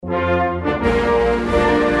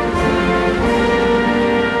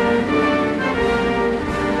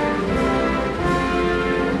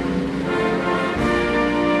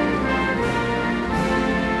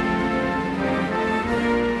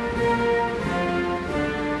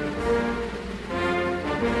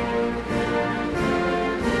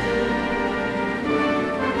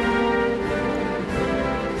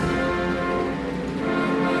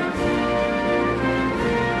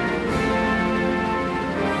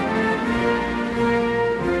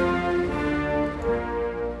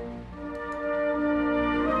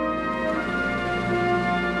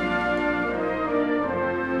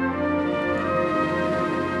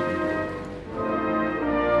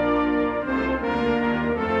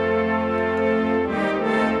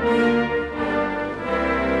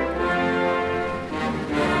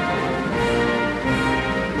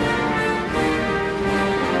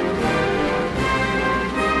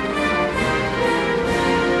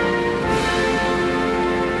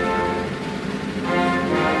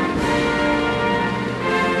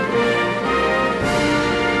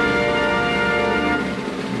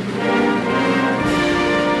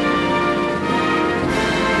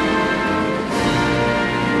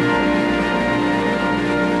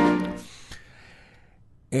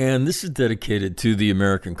And this is dedicated to the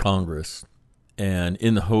American Congress and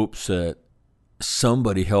in the hopes that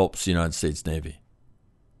somebody helps the United States Navy.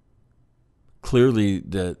 Clearly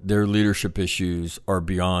that their leadership issues are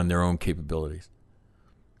beyond their own capabilities.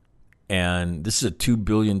 And this is a $2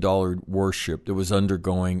 billion warship that was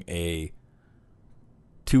undergoing a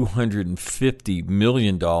 $250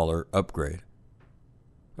 million upgrade,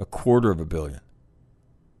 $250 million,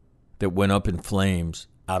 that went up in flames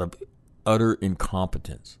out of utter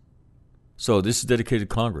incompetence. So this is dedicated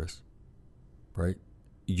to Congress, right?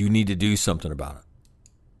 You need to do something about it.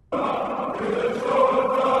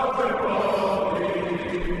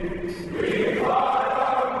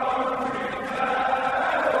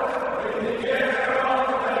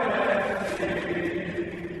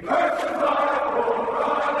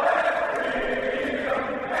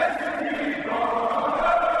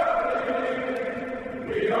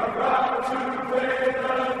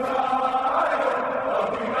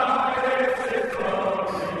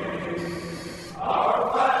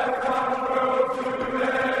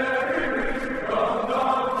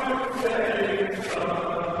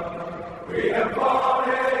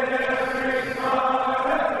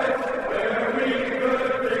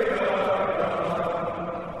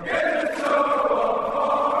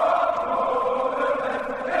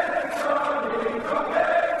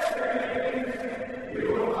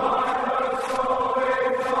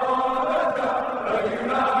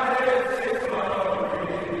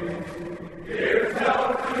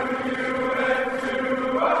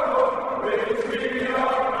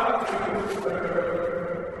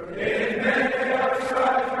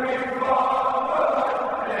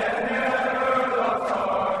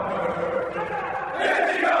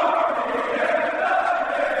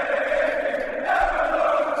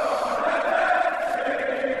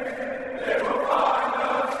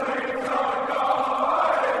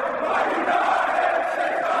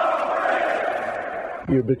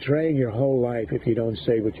 You're betraying your whole life if you don't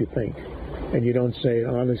say what you think, and you don't say it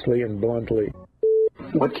honestly and bluntly.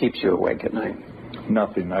 What keeps you awake at night?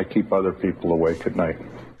 Nothing. I keep other people awake at night.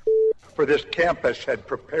 For this campus had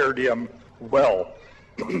prepared him well.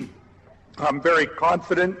 I'm very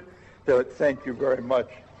confident that, thank you very much.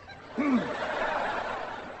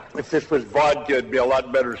 If this was vodka, it'd be a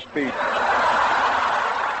lot better speech.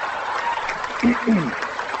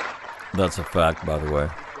 That's a fact, by the way.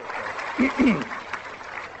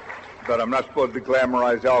 But I'm not supposed to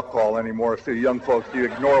glamorize alcohol anymore, so young folks, you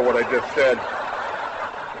ignore what I just said.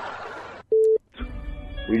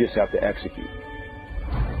 We just have to execute.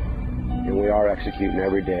 And we are executing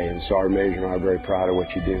every day, and Sergeant Major and I are very proud of what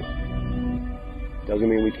you do. Doesn't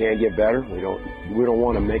mean we can't get better. We don't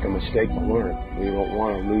want to make a mistake to learn. We don't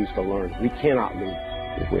want to lose to learn. We cannot lose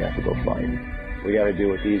if we have to go fight. We got to do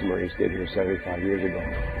what these Marines did here 75 years ago.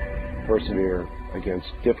 Persevere against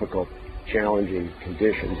difficult, challenging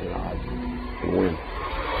conditions and odds and win.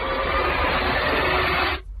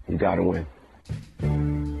 You got to win.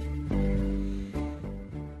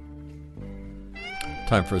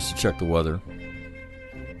 Time for us to check the weather.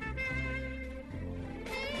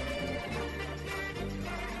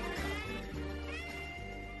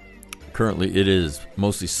 Currently, it is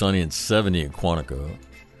mostly sunny and 70 in Quantico.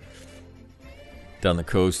 Down the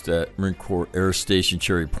coast at Marine Corps Air Station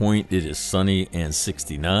Cherry Point, it is sunny and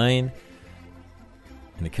 69.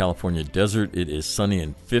 In the California desert, it is sunny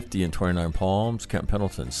and 50 and 29 Palms. Camp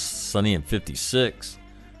Pendleton, sunny and 56.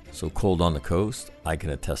 So cold on the coast. I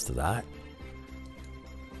can attest to that.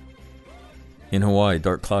 In Hawaii,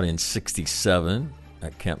 dark cloudy and 67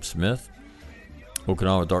 at Camp Smith.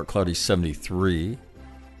 Okinawa, dark cloudy 73.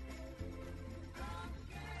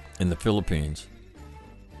 In the Philippines,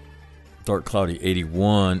 dark cloudy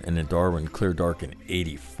 81, and in Darwin, clear dark and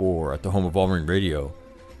 84. At the home of All Marine Radio,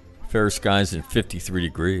 fair skies and 53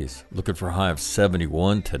 degrees. Looking for a high of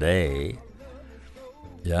 71 today.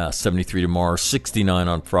 Yeah, 73 tomorrow, 69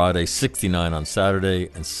 on Friday, 69 on Saturday,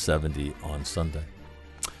 and 70 on Sunday.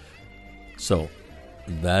 So,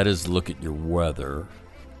 that is a look at your weather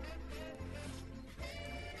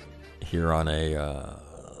here on a...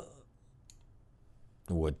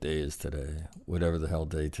 what day is today? Whatever the hell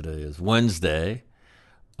day today is. Wednesday.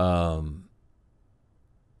 And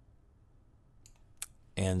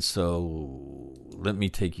so let me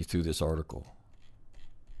take you through this article.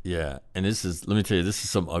 Yeah, and this is, let me tell you, this is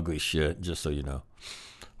some ugly shit, just so you know.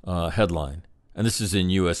 Headline, and this is in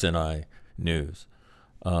USNI News.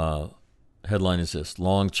 Headline is this: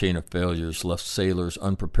 long chain of failures left sailors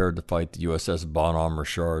unprepared to fight the USS Bonhomme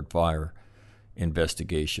Richard fire.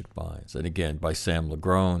 Investigation finds. And again, by Sam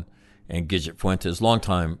Legrone and Gidget Fuentes,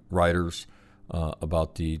 longtime writers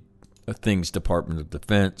about the things Department of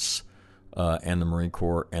Defense, and the Marine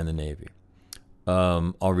Corps and the Navy.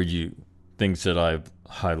 I'll read you things that I've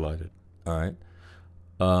highlighted. All right.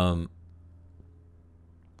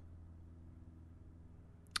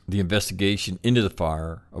 The investigation into the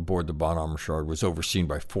fire aboard the Bonhomme Richard was overseen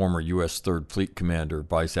by former U.S. 3rd Fleet Commander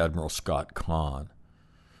Vice Admiral Scott Kahn,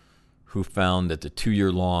 who found that the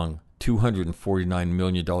 2-year-long, $249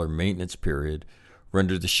 million maintenance period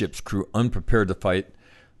rendered the ship's crew unprepared to fight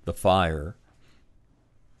the fire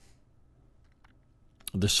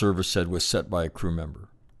the service said was set by a crew member.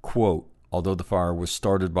 Quote, although the fire was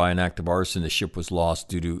started by an act of arson, the ship was lost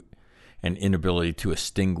due to an inability to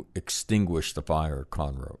extinguish the fire,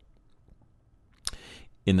 Kahn wrote.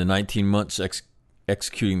 In the 19 months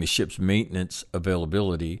executing the ship's maintenance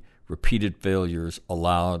availability, repeated failures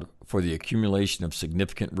allowed for the accumulation of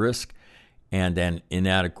significant risk and an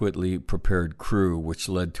inadequately prepared crew, which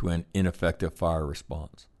led to an ineffective fire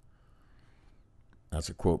response. That's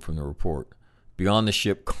a quote from the report. Beyond the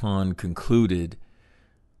ship, Kahn concluded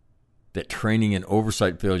that training and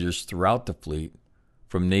oversight failures throughout the fleet,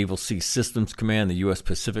 from Naval Sea Systems Command, the U.S.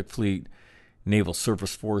 Pacific Fleet, Naval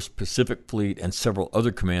Surface Force, Pacific Fleet, and several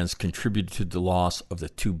other commands contributed to the loss of the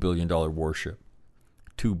 $2 billion warship.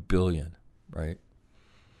 $2 billion, right?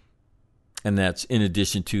 And that's in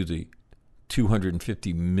addition to the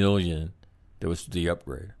 $250 million that was the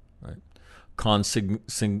upgrade, right? Kahn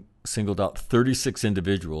singled out 36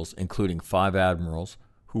 individuals, including 5 admirals,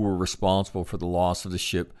 who were responsible for the loss of the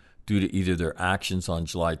ship due to either their actions on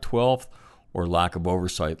July 12th or lack of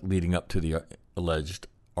oversight leading up to the alleged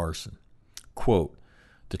arson. Quote,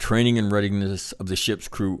 the training and readiness of the ship's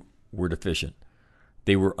crew were deficient.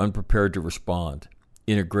 They were unprepared to respond.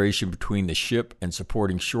 Integration between the ship and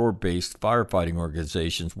supporting shore-based firefighting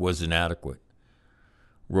organizations was inadequate,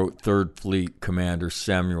 wrote 3rd Fleet Commander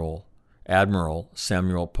Admiral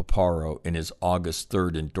Samuel Paparo in his August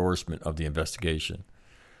 3rd endorsement of the investigation.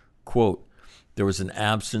 Quote, there was an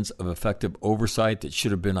absence of effective oversight that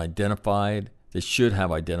should have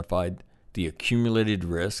identified the accumulated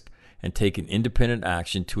risk and taken independent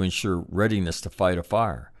action to ensure readiness to fight a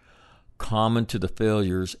fire. Common to the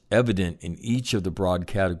failures evident in each of the broad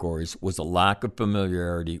categories was a lack of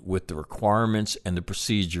familiarity with the requirements and the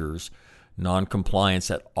procedures, non-compliance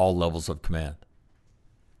at all levels of command.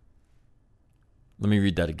 Let me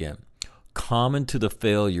read that again. Common to the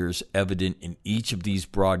failures evident in each of these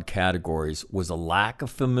broad categories was a lack of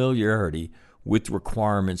familiarity with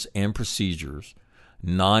requirements and procedures,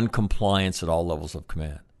 non-compliance at all levels of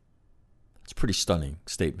command. It's a pretty stunning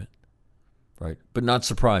statement, right? But not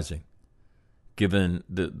surprising, given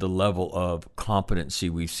the level of competency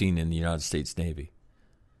we've seen in the United States Navy.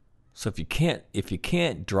 So if you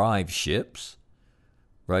can't drive ships,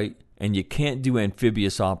 right, and you can't do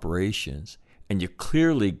amphibious operations, and you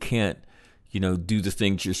clearly can't, do the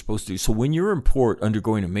things you're supposed to do. So when you're in port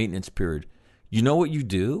undergoing a maintenance period, you know what you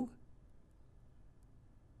do?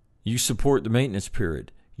 You support the maintenance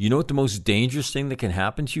period. You know what the most dangerous thing that can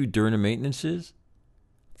happen to you during a maintenance is?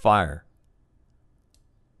 Fire.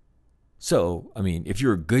 So, if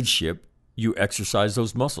you're a good ship, you exercise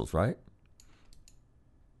those muscles, right?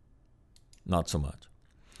 Not so much.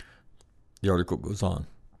 The article goes on.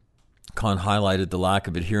 Kahn highlighted the lack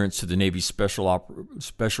of adherence to the Navy's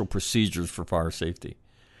special procedures for fire safety.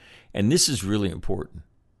 And this is really important,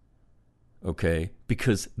 okay?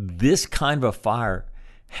 Because this kind of a fire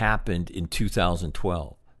happened in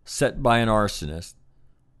 2012, set by an arsonist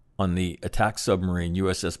on the attack submarine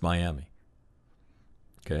USS Miami.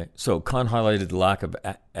 Okay, so Kahn highlighted the lack of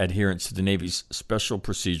adherence to the Navy's special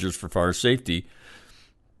procedures for fire safety,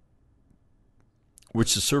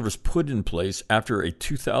 which the service put in place after a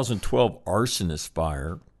 2012 arsonist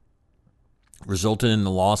fire resulted in the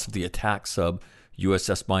loss of the attack sub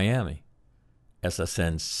USS Miami,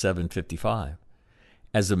 SSN 755,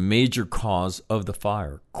 as a major cause of the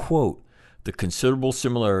fire. Quote, the considerable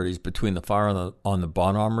similarities between the fire on the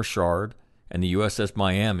Bonhomme Richard and the USS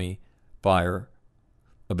Miami fire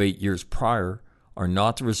of 8 years prior are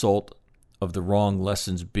not the result of the wrong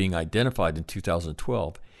lessons being identified in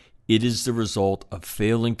 2012. It is the result of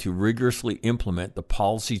failing to rigorously implement the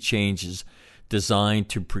policy changes designed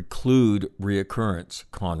to preclude reoccurrence,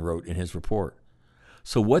 Kahn wrote in his report.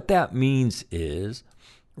 So what that means is,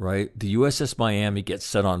 right, the USS Miami gets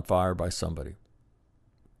set on fire by somebody.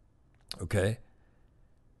 Okay?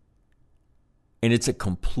 And it's a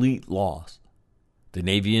complete loss. The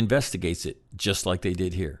Navy investigates it just like they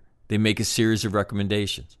did here. They make a series of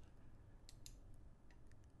recommendations.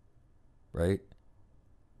 Right?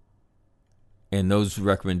 And those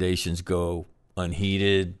recommendations go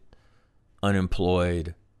unheeded,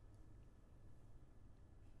 unemployed.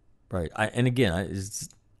 Right.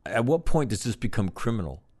 At what point does this become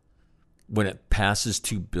criminal? When it passes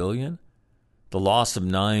 $2 billion? The loss of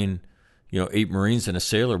 8 Marines and a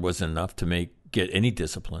sailor wasn't enough to get any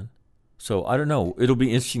discipline. So I don't know. It'll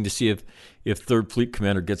be interesting to see if Third Fleet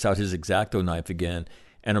Commander gets out his X-Acto knife again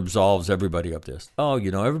and absolves everybody of this. Oh,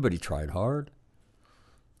 everybody tried hard.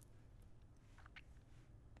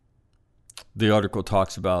 The article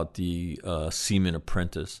talks about the seaman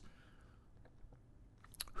apprentice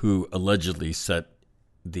who allegedly set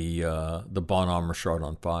the Bonhomme Richard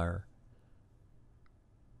on fire.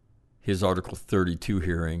 His Article 32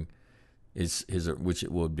 hearing which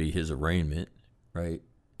it would be his arraignment, right,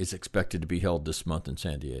 is expected to be held this month in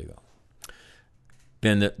San Diego.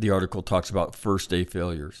 Then the article talks about first day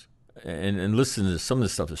failures. And listen to this. Some of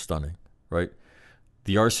this stuff is stunning, right?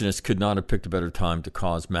 The arsonist could not have picked a better time to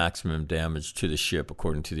cause maximum damage to the ship,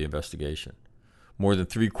 according to the investigation. More than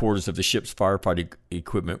 3/4 of the ship's firefighting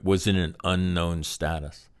equipment was in an unknown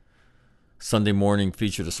status. Sunday morning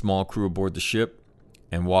featured a small crew aboard the ship,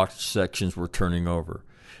 and watch sections were turning over.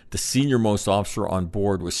 The senior-most officer on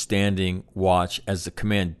board was standing watch as the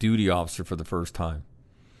command duty officer for the first time.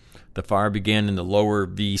 The fire began in the lower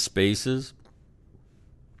V spaces.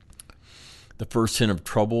 The first hint of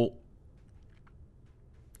trouble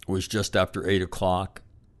was just after 8 o'clock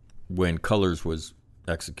when colors was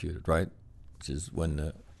executed, right? Which is when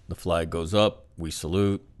the flag goes up, we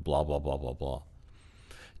salute, blah, blah, blah, blah, blah.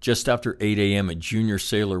 Just after 8 a.m., a junior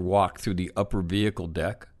sailor walked through the upper vehicle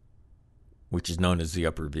deck, which is known as the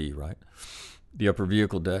upper V, right? The upper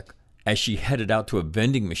vehicle deck. As she headed out to a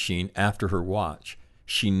vending machine after her watch,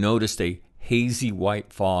 she noticed a hazy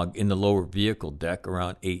white fog in the lower vehicle deck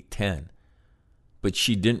around 8:10. But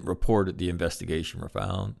she didn't report it, the investigation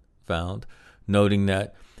found, noting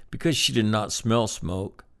that because she did not smell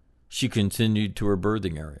smoke, she continued to her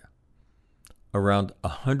berthing area. Around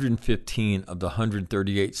 115 of the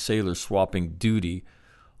 138 sailors swapping duty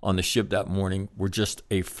on the ship that morning were just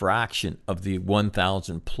a fraction of the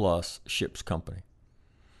 1,000-plus ship's company.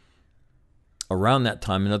 Around that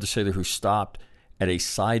time, another sailor who stopped at a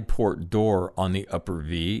side port door on the upper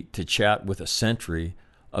V to chat with a sentry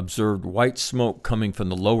observed white smoke coming from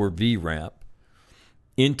the lower V ramp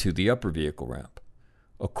into the upper vehicle ramp.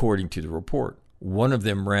 According to the report, one of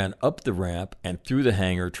them ran up the ramp and through the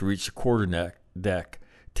hangar to reach the quarter deck,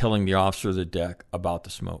 telling the officer of the deck about the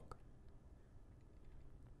smoke.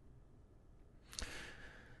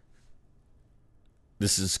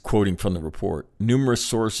 This is quoting from the report. Numerous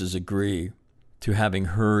sources agree to having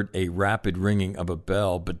heard a rapid ringing of a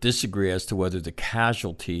bell, but disagree as to whether the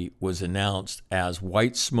casualty was announced as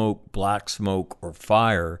white smoke, black smoke, or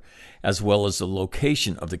fire, as well as the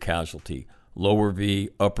location of the casualty, lower V,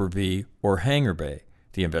 upper V, or hangar bay,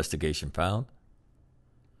 the investigation found.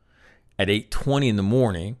 At 8:20 in the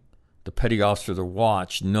morning, the petty officer of the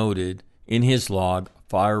watch noted in his log,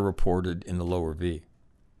 fire reported in the lower V.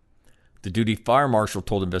 The duty fire marshal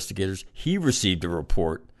told investigators he received a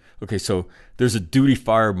report. Okay, so there's a duty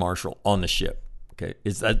fire marshal on the ship. Okay,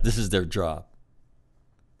 this is their job.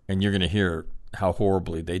 And you're going to hear how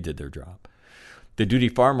horribly they did their job. The duty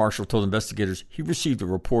fire marshal told investigators he received a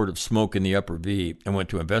report of smoke in the upper V and went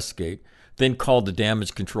to investigate, then called the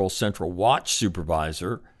damage control central watch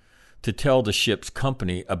supervisor to tell the ship's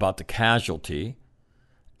company about the casualty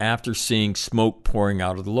after seeing smoke pouring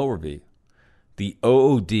out of the lower V. The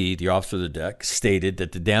OOD, the officer of the deck, stated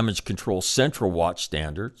that the damage control central watch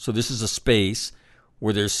standard, so this is a space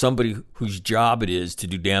where there's somebody whose job it is to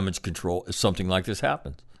do damage control if something like this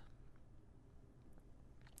happens.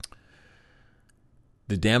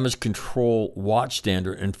 The damage control watch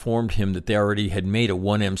standard informed him that they already had made a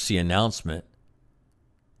 1MC announcement.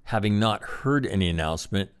 Having not heard any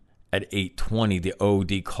announcement, at 8:20, the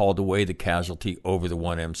OOD called away the casualty over the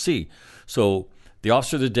 1MC. So the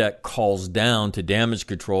officer of the deck calls down to damage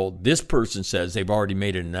control. This person says they've already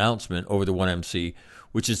made an announcement over the 1MC,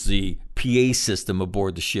 which is the PA system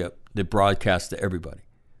aboard the ship that broadcasts to everybody.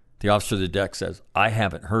 The officer of the deck says, I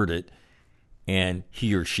haven't heard it, and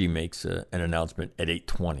he or she makes an announcement at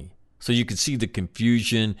 8:20. So you can see the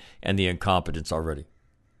confusion and the incompetence already.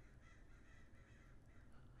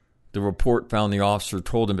 The report found the officer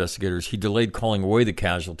told investigators he delayed calling away the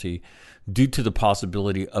casualty due to the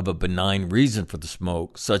possibility of a benign reason for the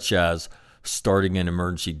smoke, such as starting an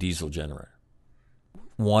emergency diesel generator.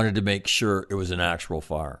 Wanted to make sure it was an actual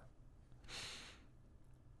fire.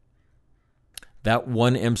 That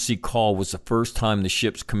 1MC call was the first time the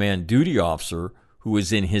ship's command duty officer, who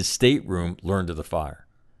was in his stateroom, learned of the fire.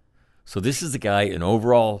 So this is the guy in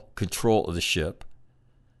overall control of the ship,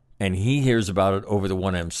 and he hears about it over the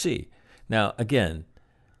 1MC. Now, again,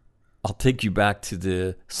 I'll take you back to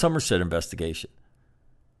the Somerset investigation.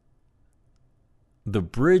 The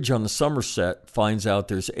bridge on the Somerset finds out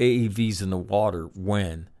there's AEVs in the water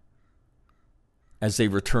as they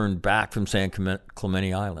return back from San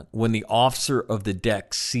Clemente Island. When the officer of the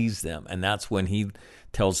deck sees them, and that's when he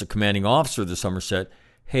tells the commanding officer of the Somerset,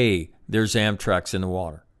 hey, there's Amtrak's in the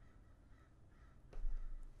water.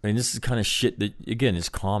 I mean, this is the kind of shit that, again, is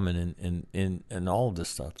common in all of this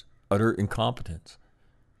stuff. Utter incompetence.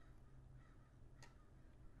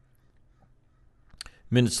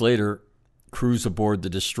 Minutes later, crews aboard the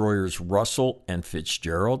destroyers Russell and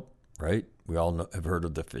Fitzgerald, right? We all have heard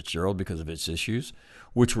of the Fitzgerald because of its issues,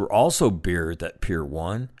 which were also buried at Pier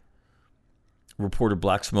 1, reported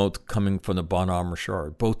black smoke coming from the Bonhomme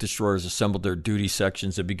Richard. Both destroyers assembled their duty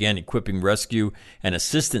sections and began equipping rescue and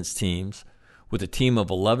assistance teams, with a team of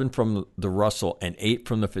 11 from the Russell and 8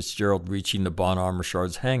 from the Fitzgerald reaching the Bonhomme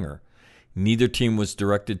Richard's hangar. Neither team was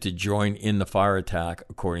directed to join in the fire attack,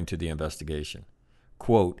 according to the investigation.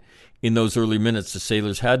 Quote, in those early minutes, the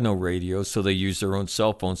sailors had no radio, so they used their own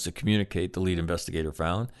cell phones to communicate, the lead investigator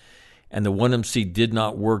found, and the 1MC did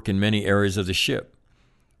not work in many areas of the ship,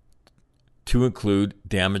 to include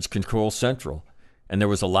damage control central, and there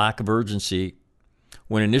was a lack of urgency.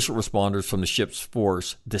 When initial responders from the ship's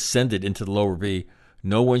force descended into the lower V,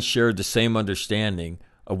 no one shared the same understanding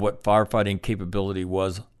of what firefighting capability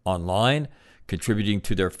was online, contributing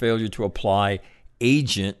to their failure to apply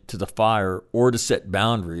agent to the fire or to set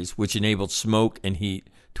boundaries, which enabled smoke and heat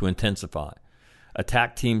to intensify.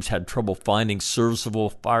 Attack teams had trouble finding serviceable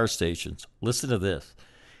fire stations. Listen to this.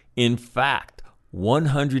 In fact,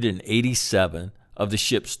 187 of the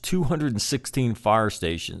ship's 216 fire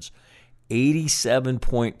stations,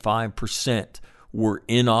 87.5% were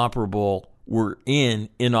in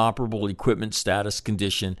inoperable equipment status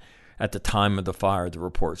condition at the time of the fire, the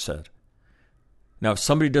report said. Now, if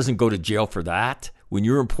somebody doesn't go to jail for that, when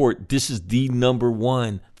you report this is the number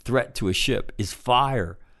one threat to a ship is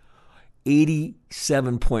fire,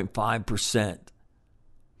 87.5%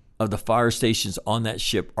 of the fire stations on that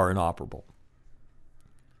ship are inoperable.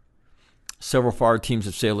 Several fire teams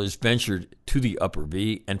of sailors ventured to the upper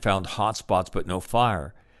V and found hot spots but no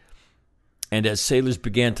fire. And as sailors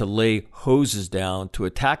began to lay hoses down to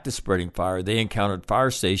attack the spreading fire, they encountered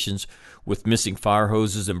fire stations with missing fire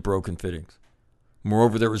hoses and broken fittings.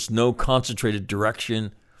 Moreover, there was no concentrated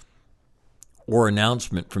direction or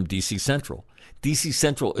announcement from DC Central. DC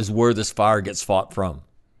Central is where this fire gets fought from.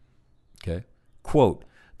 Okay? Quote,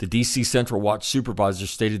 the DC Central Watch supervisor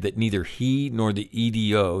stated that neither he nor the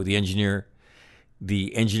EDO, the engineering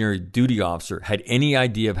duty officer, had any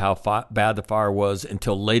idea of how bad the fire was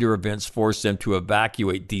until later events forced them to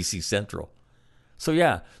evacuate DC Central. So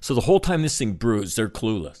the whole time this thing brews, they're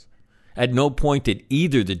clueless. At no point did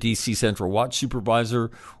either the DC Central Watch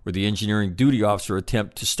supervisor or the engineering duty officer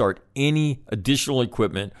attempt to start any additional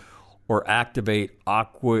equipment or activate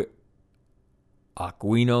Aquino's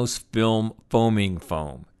foaming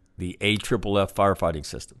foam, the AFFF firefighting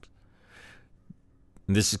systems.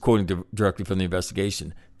 And this is quoting directly from the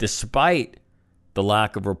investigation. Despite the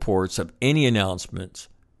lack of reports that any announcements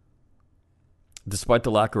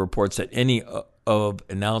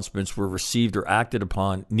were received or acted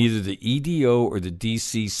upon, neither the EDO or the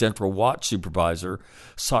DC Central Watch supervisor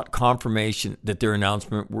sought confirmation that their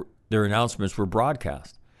announcements were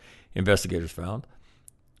broadcast. Investigators found,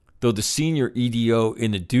 though the senior EDO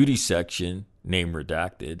in the duty section, name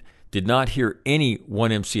redacted, did not hear any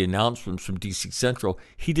 1MC announcements from DC Central,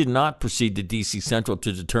 he did not proceed to DC Central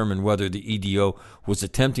to determine whether the EDO was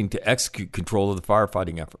attempting to execute control of the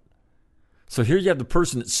firefighting effort. So here you have the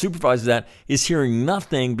person that supervises that is hearing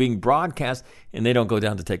nothing being broadcast, and they don't go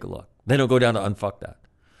down to take a look. They don't go down to unfuck that.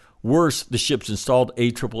 Worse, the ship's installed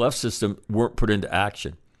AFFF system weren't put into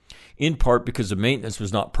action, in part because the maintenance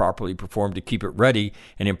was not properly performed to keep it ready,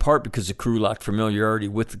 and in part because the crew lacked familiarity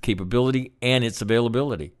with the capability and its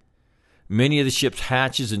availability. Many of the ship's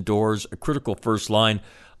hatches and doors, a critical first line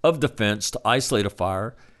of defense to isolate a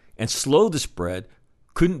fire and slow the spread,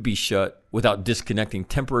 couldn't be shut without disconnecting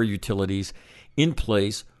temporary utilities in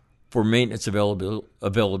place for maintenance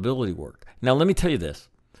availability work. Now, let me tell you this.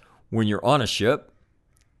 When you're on a ship,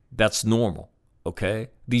 that's normal, okay?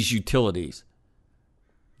 These utilities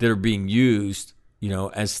that are being used,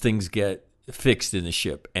 as things get fixed in the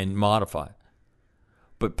ship and modified.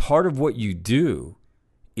 But part of what you do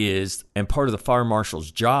is, and part of the fire marshal's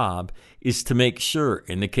job, is to make sure,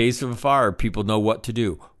 in the case of a fire, people know what to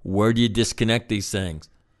do. Where do you disconnect these things?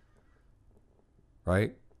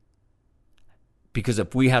 Right? Because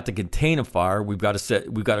if we have to contain a fire, we've got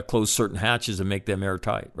to close certain hatches and make them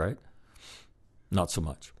airtight, right? Not so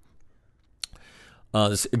much.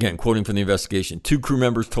 This, again, quoting from the investigation. 2 crew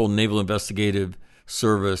members told Naval Investigative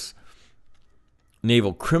Service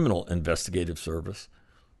Naval Criminal Investigative Service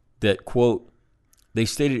that, quote, they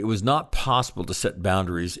stated it was not possible to set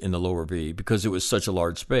boundaries in the lower V because it was such a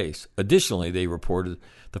large space. Additionally, they reported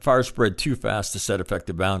the fire spread too fast to set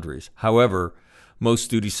effective boundaries. However, most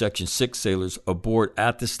duty Section 6 sailors aboard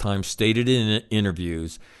at this time stated in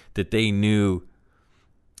interviews that they knew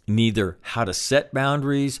neither how to set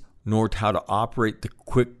boundaries nor how to operate the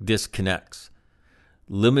quick disconnects.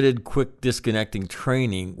 Limited quick disconnecting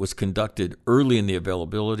training was conducted early in the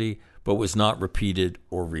availability, but was not repeated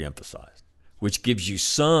or reemphasized, which gives you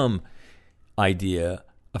some idea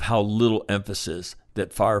of how little emphasis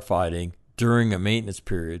that firefighting during a maintenance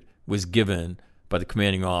period was given by the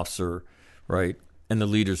commanding officer, right, and the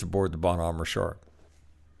leaders aboard the Bonhomme Richard.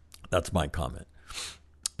 That's my comment.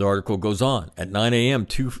 The article goes on. At 9 a.m.,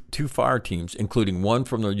 two fire teams, including one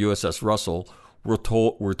from the USS Russell, were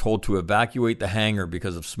told to evacuate the hangar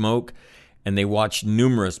because of smoke, and they watched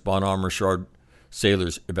numerous Bonhomme Richard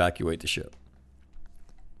sailors evacuate the ship.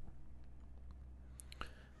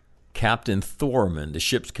 Captain Thorman, the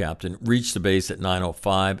ship's captain, reached the base at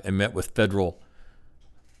 9:05 and met with federal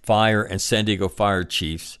fire and San Diego fire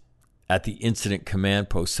chiefs at the incident command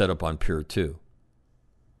post set up on Pier 2.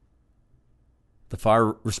 The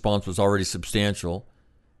fire response was already substantial,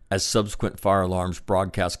 as subsequent fire alarms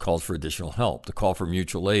broadcast calls for additional help. The call for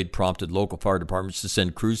mutual aid prompted local fire departments to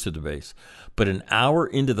send crews to the base. But an hour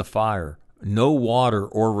into the fire, no water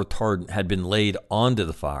or retardant had been laid onto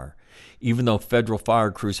the fire, even though federal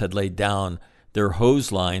fire crews had laid down their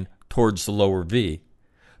hose line towards the lower V.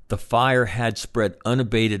 The fire had spread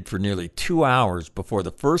unabated for nearly 2 hours before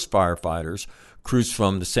the first firefighters, crews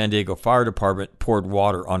from the San Diego Fire Department, poured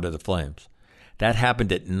water onto the flames. That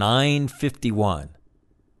happened at 9:51.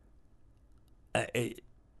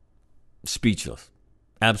 Speechless.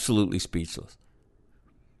 Absolutely speechless.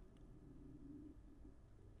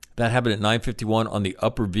 That happened at 9:51 on the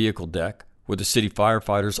upper vehicle deck, where the city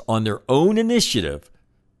firefighters, on their own initiative,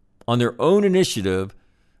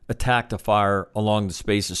 attacked a fire along the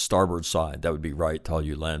space's starboard side. That would be right to all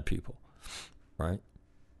you land people, right?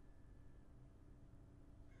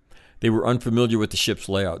 They were unfamiliar with the ship's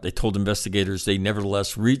layout. They told investigators they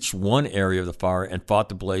nevertheless reached one area of the fire and fought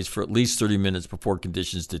the blaze for at least 30 minutes before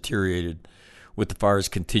conditions deteriorated, with the fire's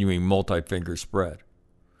continuing multi-finger spread.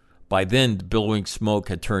 By then, the billowing smoke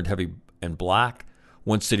had turned heavy and black.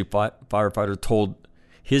 One city firefighter told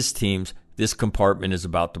his teams, "This compartment is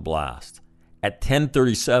about to blast." At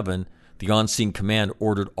 10:37, the on-scene command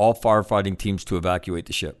ordered all firefighting teams to evacuate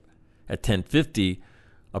the ship. At 10:50,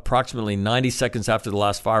 approximately 90 seconds after the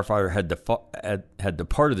last firefighter had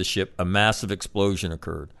departed the ship, a massive explosion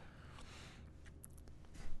occurred.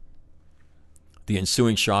 The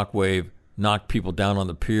ensuing shock wave knocked people down on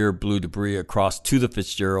the pier, blew debris across to the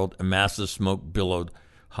Fitzgerald, and massive smoke billowed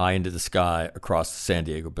high into the sky across the San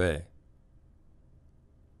Diego Bay.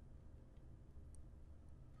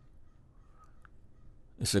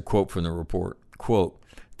 This is a quote from the report. Quote,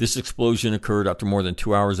 "This explosion occurred after more than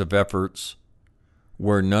 2 hours of efforts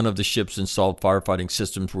where none of the ship's installed firefighting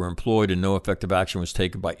systems were employed and no effective action was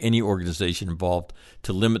taken by any organization involved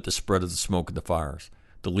to limit the spread of the smoke and the fires,"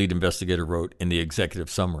 the lead investigator wrote in the executive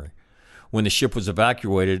summary. When the ship was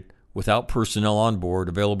evacuated, without personnel on board,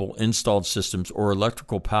 available installed systems, or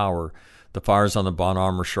electrical power, the fires on the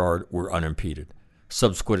Bonhomme Richard were unimpeded.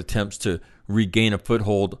 Subsequent attempts to regain a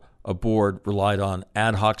foothold aboard relied on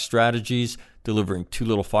ad hoc strategies, delivering too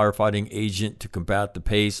little firefighting agent to combat the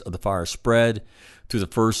pace of the fire spread. Through the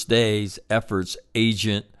first day's efforts,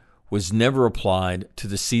 agent was never applied to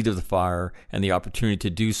the seat of the fire, and the opportunity to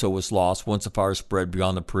do so was lost once the fire spread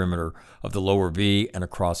beyond the perimeter of the lower V and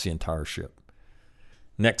across the entire ship.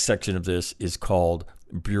 Next section of this is called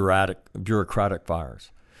bureaucratic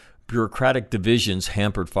fires. Bureaucratic divisions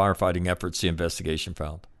hampered firefighting efforts, the investigation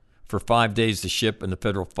found. For 5 days, the ship and the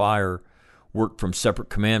federal fire worked from separate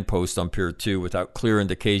command posts on Pier 2 without clear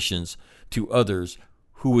indications to others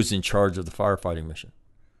who was in charge of the firefighting mission.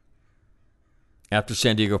 After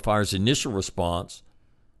San Diego Fire's initial response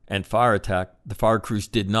and fire attack, the fire crews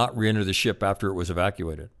did not re-enter the ship after it was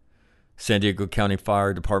evacuated. San Diego County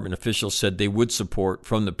Fire Department officials said they would support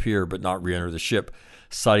from the pier but not re-enter the ship,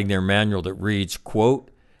 citing their manual that reads,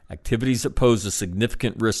 quote, "Activities that pose a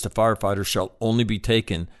significant risk to firefighters shall only be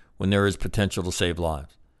taken when there is potential to save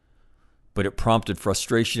lives." But it prompted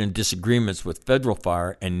frustration and disagreements with federal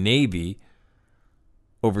fire and Navy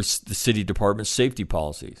over the city department's safety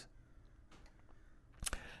policies.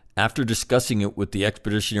 After discussing it with the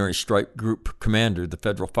Expeditionary Strike Group commander, the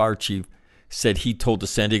federal fire chief said he told the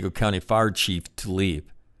San Diego County Fire Chief to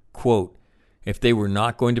leave. Quote, "If they were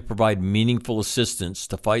not going to provide meaningful assistance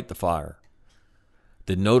to fight the fire,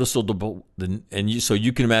 So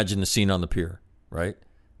you can imagine the scene on the pier, right?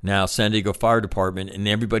 Now, San Diego Fire Department and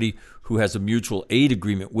everybody who has a mutual aid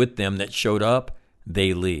agreement with them that showed up,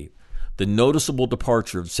 they leave. The noticeable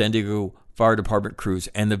departure of San Diego Fire Department crews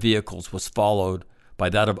and the vehicles was followed by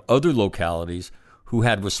that of other localities who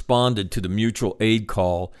had responded to the mutual aid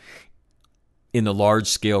call in the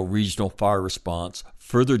large-scale regional fire response,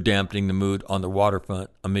 further dampening the mood on the waterfront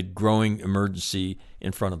amid growing emergency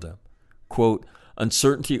in front of them. Quote,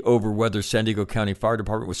 uncertainty over whether San Diego County Fire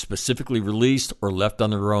Department was specifically released or left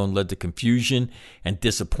on their own led to confusion and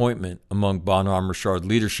disappointment among Bonhomme Richard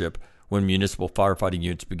leadership when municipal firefighting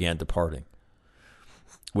units began departing.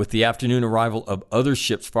 With the afternoon arrival of other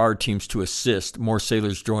ships' fire teams to assist, more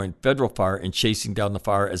sailors joined Federal Fire in chasing down the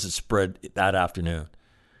fire as it spread that afternoon.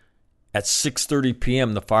 At 6:30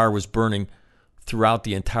 p.m., the fire was burning throughout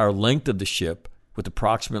the entire length of the ship, with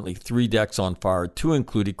approximately 3 decks on fire to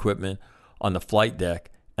include equipment on the flight deck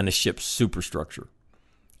and the ship's superstructure.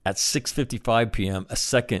 At 6:55 p.m., a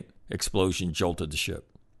second explosion jolted the ship.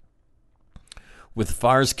 With the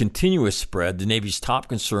fire's continuous spread, the Navy's top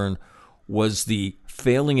concern was the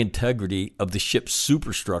failing integrity of the ship's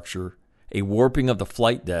superstructure, a warping of the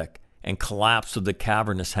flight deck, and collapse of the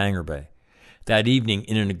cavernous hangar bay. That evening,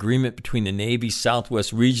 in an agreement between the Navy's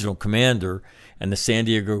Southwest Regional Commander and the San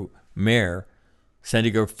Diego Mayor, San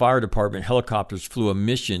Diego Fire Department helicopters flew a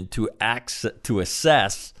mission to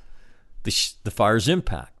assess the fire's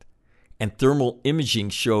impact, and thermal imaging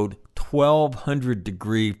showed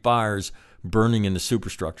 1,200-degree fires burning in the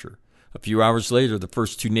superstructure. A few hours later, the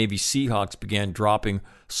first 2 Navy Seahawks began dropping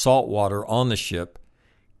salt water on the ship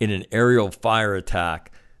in an aerial fire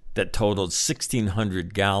attack that totaled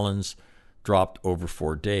 1,600 gallons, dropped over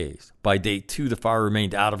 4 days. By day 2, the fire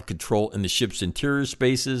remained out of control in the ship's interior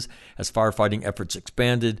spaces as firefighting efforts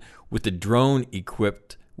expanded, with the drone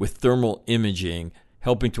equipped with thermal imaging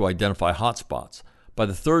helping to identify hotspots. By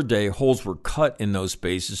the 3rd day, holes were cut in those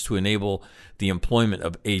spaces to enable the employment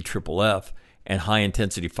of AFFF, and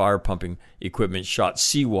high-intensity fire pumping equipment shot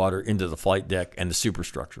seawater into the flight deck and the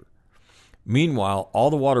superstructure. Meanwhile,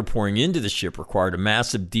 all the water pouring into the ship required a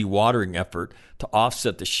massive dewatering effort to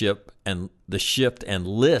offset the ship and the shift and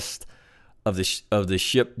list of the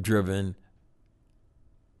ship driven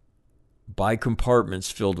by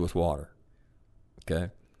compartments filled with water.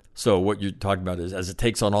 Okay? So what you're talking about is, as it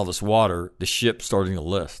takes on all this water, the ship's starting to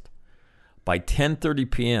list. By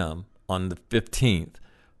 10:30 p.m. on the 15th,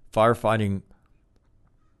 firefighting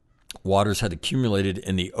waters had accumulated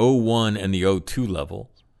in the O1 and the O2 level.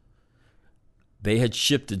 They had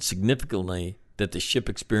shifted significantly that the ship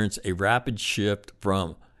experienced a rapid shift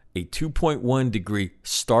from a 2.1 degree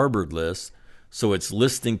starboard list, so it's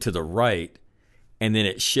listing to the right, and then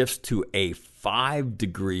it shifts to a 5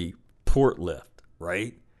 degree port lift,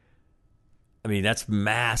 right? I mean, that's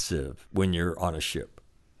massive when you're on a ship.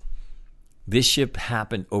 This shift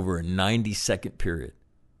happened over a 90-second period.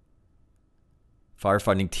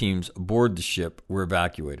 Firefighting teams aboard the ship were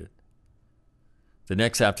evacuated. The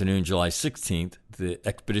next afternoon, July 16th, the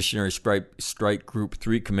Expeditionary Strike Group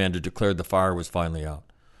 3 commander declared the fire was finally out.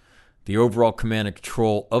 The overall command and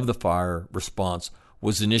control of the fire response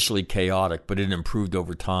was initially chaotic, but it improved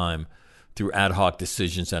over time through ad hoc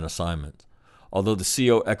decisions and assignments. Although the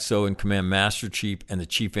COXO and Command Master Chief and the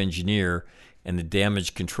Chief Engineer and the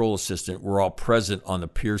Damage Control Assistant were all present on the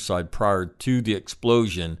pier side prior to the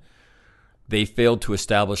explosion, they failed to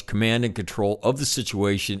establish command and control of the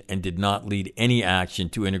situation and did not lead any action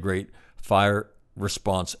to integrate fire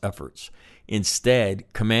response efforts.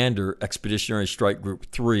 Instead, Commander Expeditionary Strike Group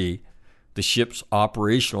 3, the ship's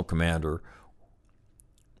operational commander,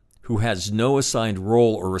 who has no assigned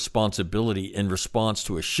role or responsibility in response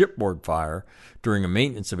to a shipboard fire during a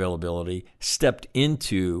maintenance availability, stepped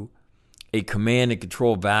into a command and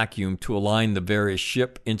control vacuum to align the various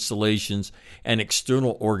ship installations and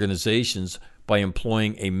external organizations by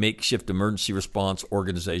employing a makeshift emergency response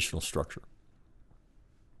organizational structure.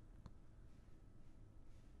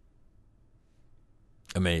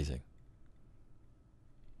 Amazing.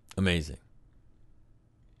 Amazing.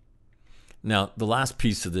 Now, the last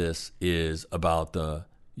piece of this is about the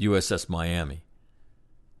USS Miami,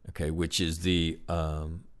 okay, which is the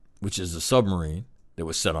submarine that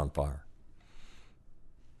was set on fire.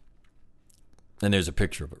 And there's a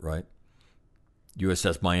picture of it, right?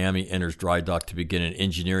 USS Miami enters dry dock to begin an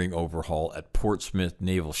engineering overhaul at Portsmouth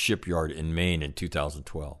Naval Shipyard in Maine in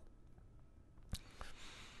 2012.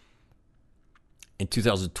 In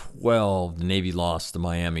 2012, the Navy lost the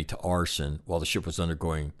Miami to arson while the ship was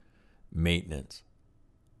undergoing maintenance.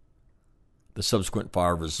 The subsequent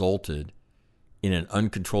fire resulted in an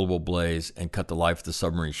uncontrollable blaze and cut the life of the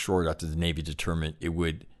submarine short after the Navy determined it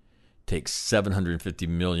would take $750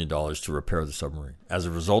 million to repair the submarine. As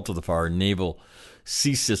a result of the fire, Naval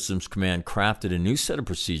Sea Systems Command crafted a new set of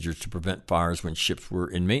procedures to prevent fires when ships were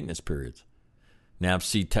in maintenance periods.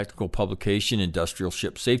 NAVSEA Technical Publication Industrial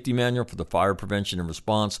Ship Safety Manual for the Fire Prevention and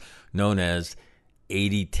Response, known as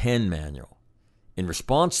 8010 Manual. In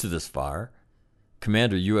response to this fire,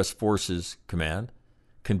 Commander U.S. Forces Command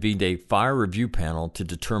convened a fire review panel to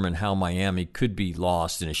determine how Miami could be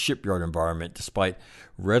lost in a shipyard environment despite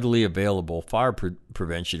readily available fire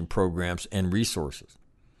prevention programs and resources.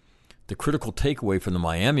 The critical takeaway from the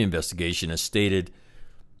Miami investigation, as stated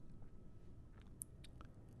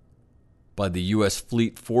by the U.S.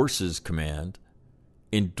 Fleet Forces Command,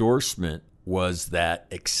 endorsement was that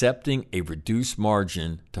accepting a reduced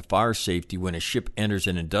margin to fire safety when a ship enters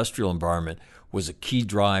an industrial environment was a key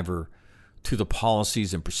driver to the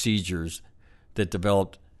policies and procedures that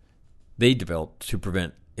they developed to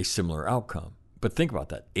prevent a similar outcome. But think about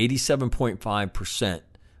that. 87.5%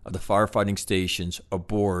 of the firefighting stations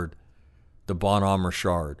aboard the Bonhomme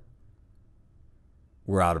Richard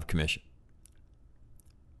were out of commission.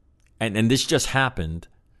 And this just happened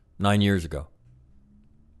 9 years ago.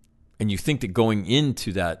 And you think that going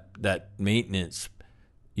into that maintenance,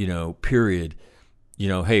 period,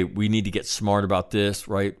 hey, we need to get smart about this,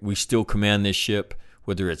 right? We still command this ship,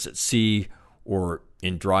 whether it's at sea or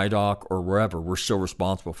in dry dock or wherever. We're still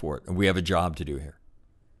responsible for it. And we have a job to do here.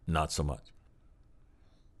 Not so much.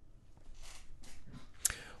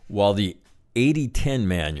 While the 8010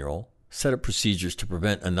 manual set up procedures to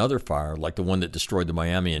prevent another fire like the one that destroyed the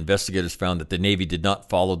Miami, investigators found that the Navy did not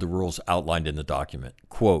follow the rules outlined in the document.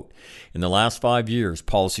 Quote, in the last 5 years,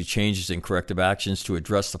 policy changes and corrective actions to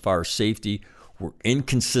address the fire safety were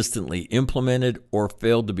inconsistently implemented or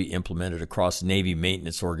failed to be implemented across Navy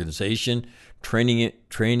maintenance organization, training,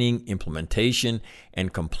 implementation,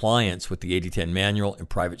 and compliance with the 8010 manual in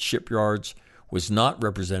private shipyards was not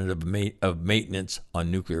representative of maintenance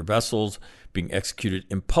on nuclear vessels being executed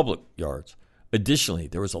in public yards. Additionally,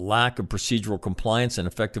 there was a lack of procedural compliance and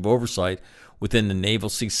effective oversight within the Naval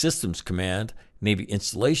Sea Systems Command, Navy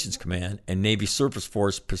Installations Command, and Navy Surface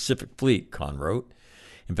Force Pacific Fleet, Conn wrote.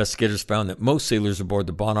 Investigators found that most sailors aboard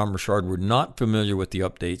the Bonhomme Richard were not familiar with the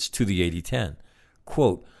updates to the 8010.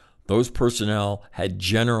 Quote, those personnel had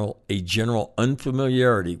a general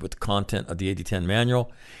unfamiliarity with the content of the 8010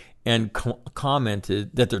 manual and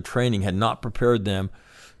commented that their training had not prepared them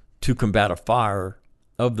to combat a fire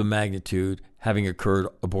of the magnitude having occurred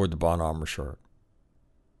aboard the Bonhomme Richard.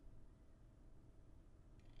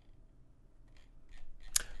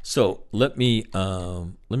 So let me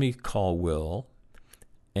call Will,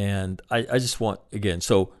 and I just want again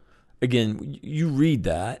you read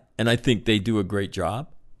that, and I think they do a great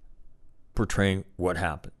job portraying what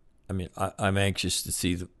happened. I mean, I'm anxious to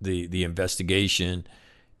see the investigation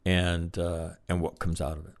and what comes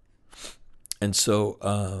out of it. And so,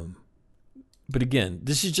 but again,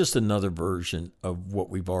 this is just another version of what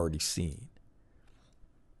we've already seen,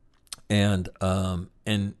 and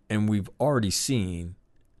we've already seen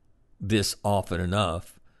this often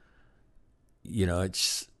enough. I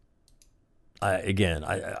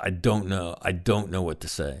don't know. I don't know what to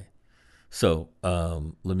say. So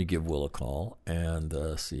let me give Will a call and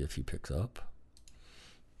see if he picks up.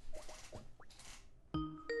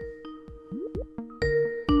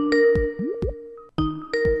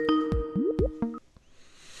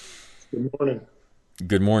 Good morning.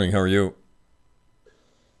 Good morning. How are you?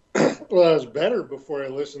 Well, I was better before I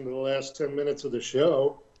listened to the last 10 minutes of the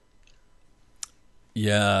show.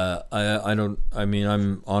 Yeah,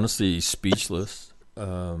 I'm honestly speechless.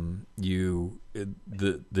 The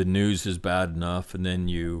news is bad enough, and then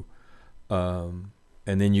you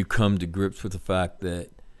come to grips with the fact that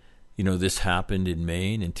this happened in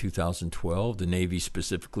Maine in 2012. The Navy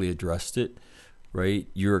specifically addressed it. Right,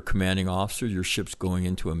 you're a commanding officer. Your ship's going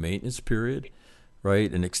into a maintenance period,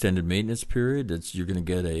 right? An extended maintenance period. You're going to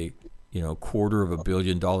get a $250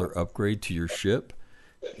 million upgrade to your ship.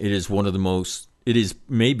 It is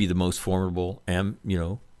maybe the most formidable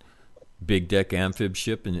big deck amphib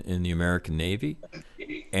ship in the American Navy.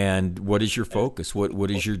 And what is your focus?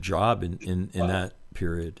 What is your job in that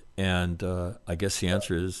period? And I guess the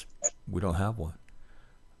answer is we don't have one,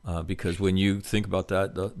 because when you think about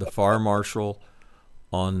that, the fire marshal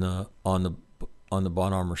on the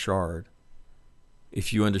Bonhomme Richard,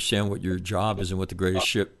 if you understand what your job is and what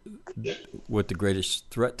the greatest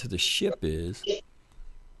threat to the ship is,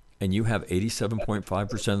 and you have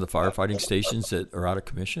 87.5% of the firefighting stations that are out of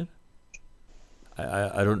commission,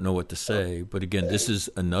 I don't know what to say. But again, this is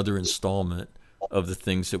another installment of the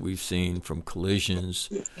things that we've seen, from collisions,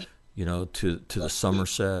 to the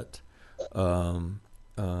Somerset, and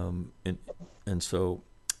so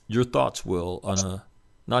your thoughts, Will, on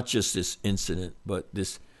not just this incident, but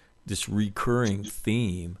this recurring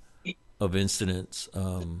theme of incidents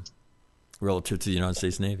relative to the United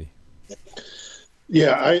States Navy.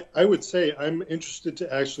 Yeah, I would say I'm interested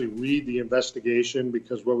to actually read the investigation,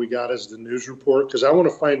 because what we got is the news report, because I want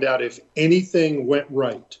to find out if anything went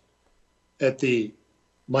right at the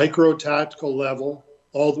micro tactical level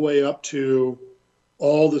all the way up to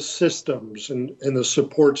all the systems and the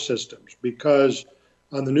support systems, because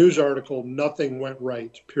on the news article, nothing went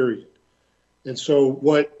right, period. And so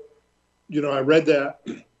I read that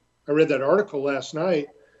article last night.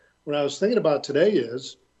 What I was thinking about today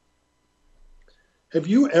is, have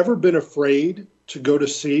you ever been afraid to go to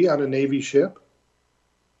sea on a Navy ship?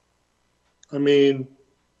 I mean,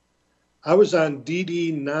 I was on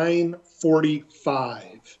DD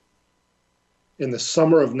 945 in the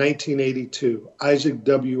summer of 1982, Isaac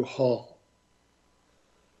W. Hull.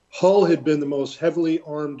 Hull had been the most heavily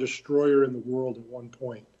armed destroyer in the world at one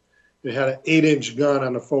point. It had an 8-inch gun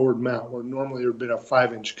on the forward mount, where normally there would have been a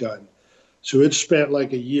 5-inch gun. So it spent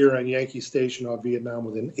like a year on Yankee Station off Vietnam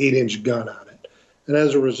with an 8-inch gun on it. And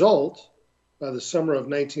as a result, by the summer of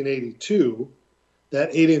 1982,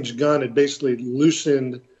 that 8-inch gun had basically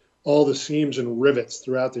loosened all the seams and rivets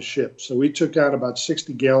throughout the ship. So we took out about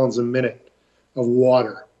 60 gallons a minute of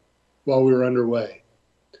water while we were underway.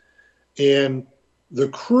 And the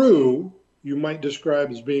crew, you might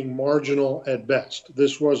describe as being marginal at best.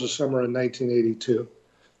 This was the summer of 1982.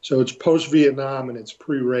 So it's post-Vietnam and it's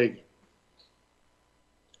pre-Reagan.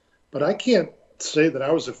 But I can't say that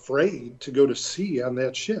I was afraid to go to sea on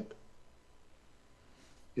that ship.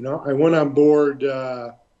 I went on board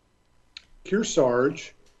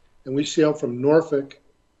Kearsarge, and we sailed from Norfolk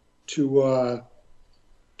to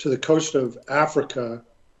the coast of Africa.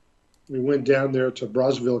 We went down there to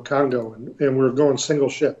Brazzaville, Congo, and we were going single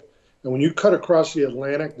ship. And when you cut across the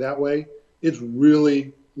Atlantic that way, it's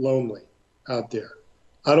really lonely out there.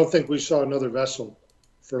 I don't think we saw another vessel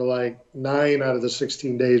for like 9 out of the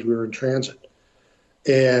 16 days we were in transit.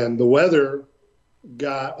 And the weather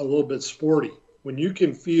got a little bit sporty. When you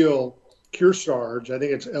can feel Kearsarge, I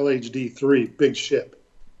think it's LHD-3, big ship,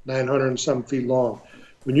 900 and some feet long.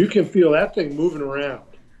 When you can feel that thing moving around,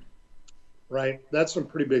 right, that's some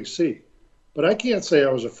pretty big sea. But I can't say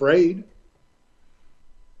I was afraid.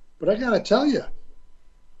 But I got to tell you,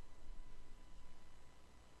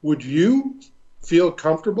 would you feel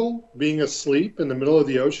comfortable being asleep in the middle of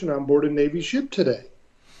the ocean on board a Navy ship today?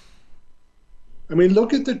 I mean,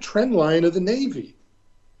 look at the trend line of the Navy.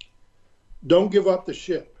 Don't give up the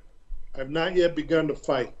ship. I've not yet begun to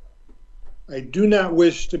fight. I do not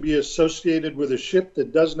wish to be associated with a ship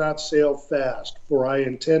that does not sail fast, for I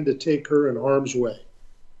intend to take her in harm's way.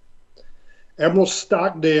 Admiral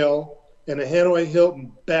Stockdale and a Hanoi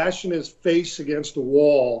Hilton bashing his face against the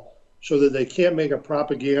wall so that they can't make a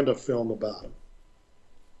propaganda film about him.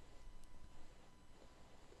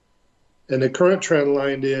 And the current trend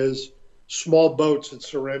line is small boats that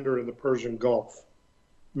surrender in the Persian Gulf.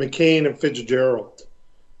 McCain and Fitzgerald,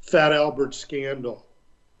 Fat Albert scandal,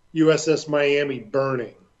 USS Miami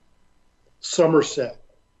burning, Somerset,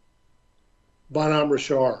 Bonhomme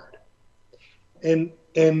Richard. And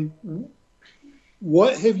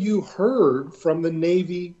what have you heard from the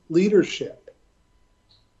Navy leadership?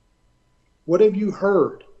 What have you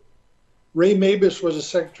heard? Ray Mabus was a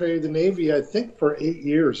Secretary of the Navy, I think, for 8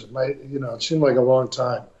 years. It seemed like a long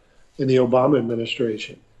time in the Obama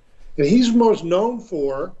administration. And he's most known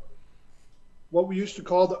for what we used to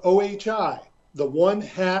call the OHI, the One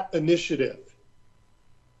Hat Initiative,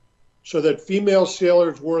 so that female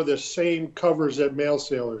sailors wore the same covers that male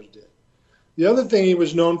sailors did. The other thing he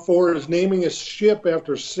was known for is naming a ship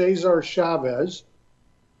after Cesar Chavez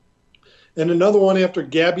and another one after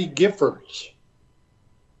Gabby Giffords.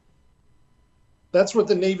 That's what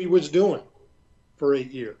the Navy was doing for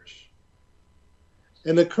 8 years.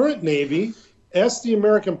 And the current Navy, ask the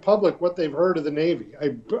American public what they've heard of the Navy.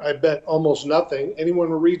 I bet almost nothing. Anyone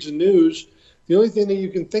who reads the news, the only thing that you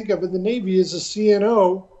can think of in the Navy is the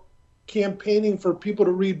CNO campaigning for people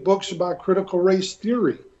to read books about critical race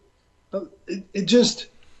theory. It just,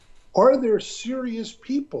 are there serious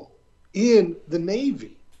people in the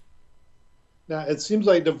Navy? Now, it seems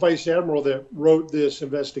like the Vice Admiral that wrote this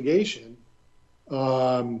investigation,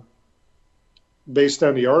 based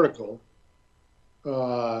on the article,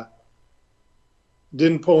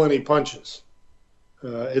 didn't pull any punches.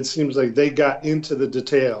 It seems like they got into the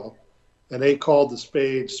detail and they called the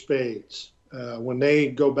spades. When they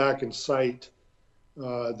go back and cite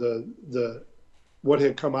the what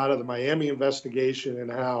had come out of the Miami investigation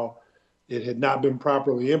and how it had not been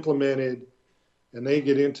properly implemented. And they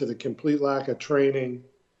get into the complete lack of training,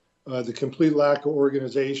 the complete lack of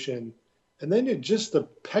organization, and then just the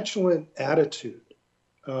petulant attitude.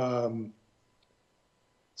 San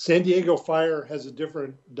Diego Fire has a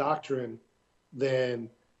different doctrine than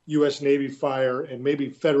U.S. Navy Fire and maybe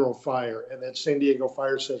Federal Fire, and that San Diego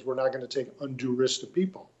Fire says we're not going to take undue risk to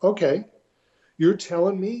people. Okay, you're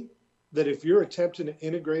telling me that if you're attempting to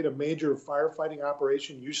integrate a major firefighting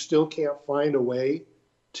operation, you still can't find a way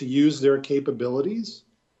to use their capabilities?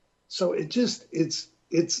 So it's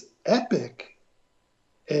epic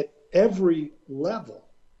at every level,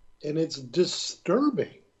 and it's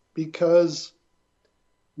disturbing because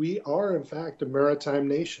we are, in fact, a maritime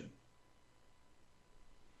nation.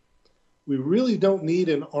 We really don't need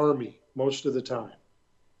an army most of the time.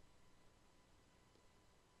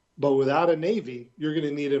 But without a Navy, you're going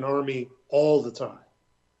to need an army all the time.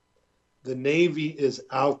 The Navy is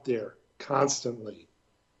out there constantly.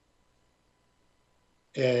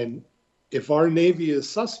 And if our Navy is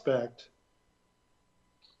suspect,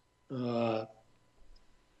 the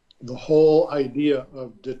whole idea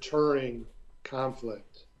of deterring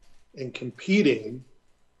conflict and competing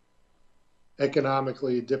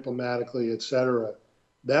economically, diplomatically, et cetera,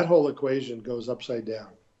 that whole equation goes upside down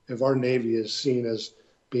if our Navy is seen as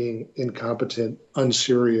being incompetent,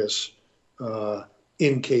 unserious,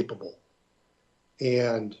 incapable.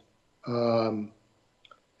 And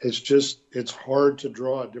it's hard to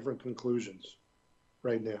draw different conclusions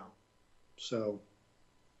right now. So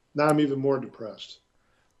now I'm even more depressed.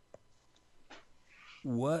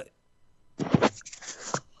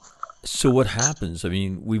 So what happens? I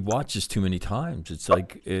mean, we've watched this too many times. It's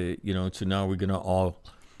like, so now we're going to all,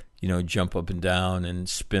 jump up and down and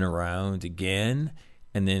spin around again.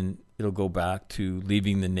 And then it'll go back to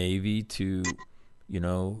leaving the Navy to,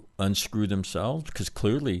 unscrew themselves. Because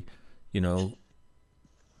clearly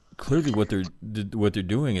what they're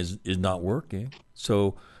doing is not working.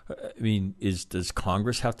 So, I mean, does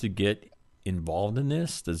Congress have to get involved in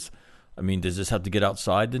this? Does this have to get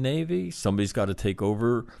outside the Navy? Somebody's got to take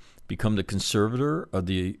over, become the conservator of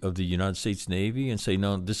the United States Navy, and say,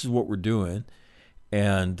 no, this is what we're doing,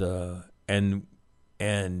 and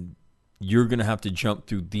you're going to have to jump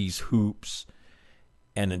through these hoops,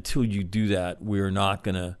 and until you do that, we're not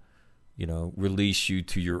going to, release you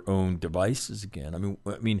to your own devices again. I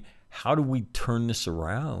mean, how do we turn this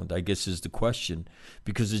around, I guess, is the question,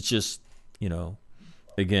 because it's just,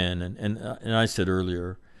 again, and I said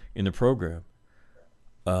earlier in the program,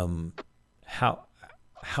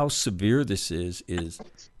 how severe this is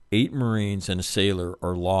 8 Marines and a sailor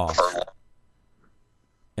are lost,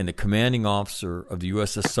 and the commanding officer of the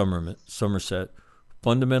USS Somerset,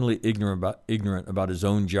 fundamentally ignorant about his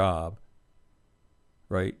own job,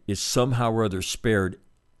 right, is somehow or other spared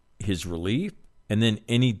his relief and then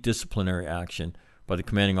any disciplinary action by the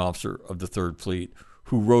commanding officer of the Third Fleet,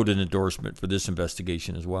 who wrote an endorsement for this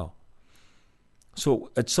investigation as well.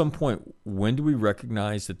 So at some point, when do we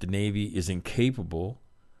recognize that the Navy is incapable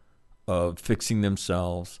of fixing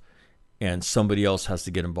themselves and somebody else has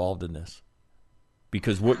to get involved in this?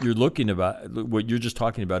 Because what you're just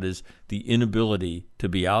talking about is the inability to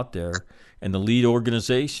be out there, and the lead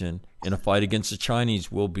organization in a fight against the Chinese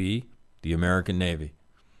will be the American Navy.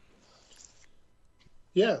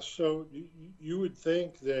 Yeah, so you would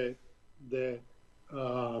think that the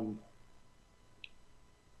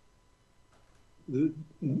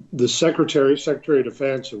Secretary of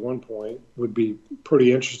Defense at one point would be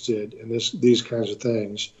pretty interested in these kinds of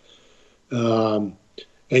things.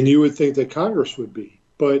 And you would think that Congress would be.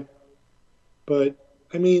 But I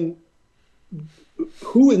mean,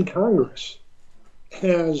 who in Congress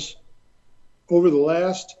has, over the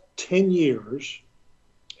last 10 years,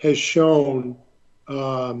 has shown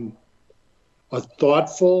a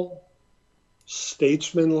thoughtful,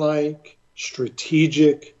 statesman-like,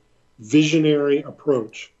 strategic, visionary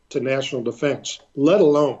approach to national defense, let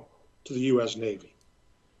alone to the U.S. Navy?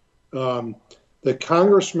 The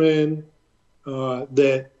congressmen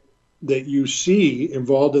that you see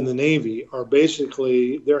involved in the Navy are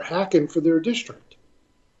basically, they're hacking for their district.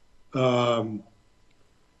 And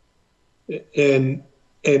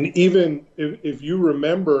even if you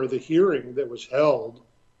remember the hearing that was held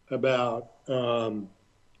about the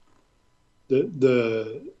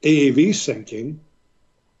AAV sinking,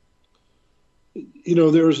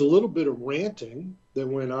 there was a little bit of ranting that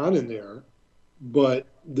went on in there, but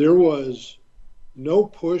there was no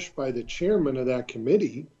push by the chairman of that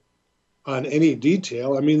committee on any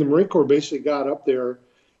detail. I mean, the Marine Corps basically got up there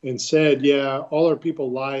and said, yeah, all our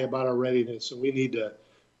people lie about our readiness, and we need to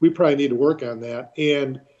we probably need to work on that.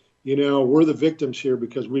 And, we're the victims here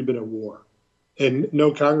because we've been at war. And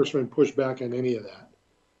no congressman pushed back on any of that.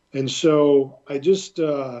 And so I just,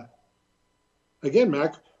 again,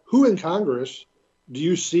 Mac, who in Congress do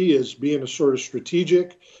you see as being a sort of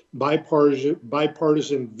strategic,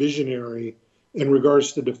 bipartisan visionary in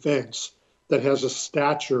regards to defense that has a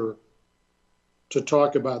stature to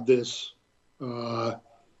talk about this in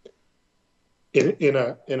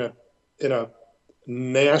a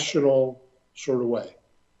national sort of way?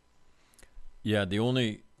 Yeah, the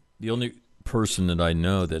only person that I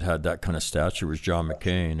know that had that kind of stature was John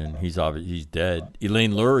McCain, and he's dead.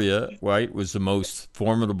 Elaine Luria, right, was the most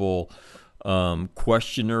formidable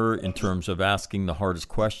questioner in terms of asking the hardest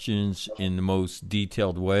questions in the most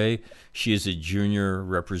detailed way. She is a junior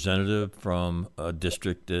representative from a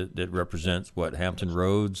district that represents Hampton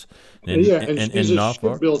Roads and she's a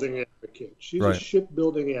Norfolk. shipbuilding advocate. She's Right. a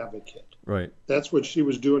shipbuilding advocate. Right. That's what she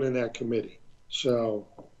was doing in that committee. So,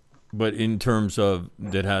 but in terms of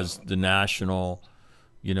that has the national,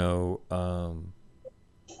 the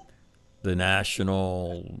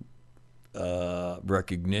national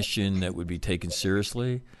recognition that would be taken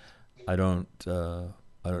seriously, I don't know.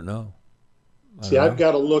 I've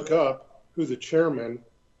got to look up who the chairman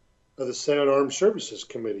of the Senate Armed Services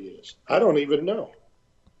Committee is. I don't even know,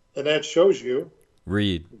 and that shows you.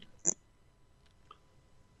 Reid.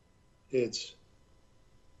 It's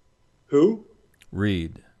who?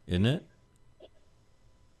 Reid, isn't it?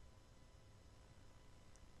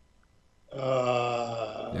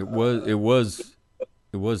 It was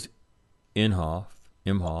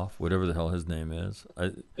Imhoff, whatever the hell his name is.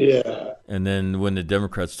 Yeah. And then when the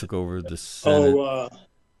Democrats took over the Senate.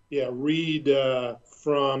 Reid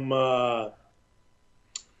from I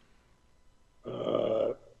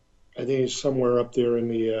think he's somewhere up there in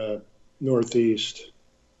the Northeast,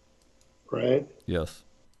 right? Yes.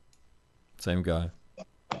 Same guy.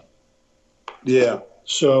 Yeah.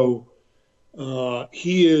 So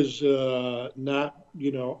he is not,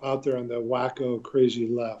 out there on the wacko, crazy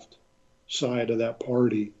left side of that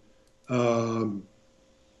party.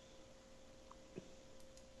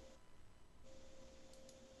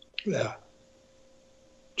 Yeah.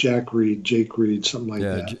 Jake Reid, something like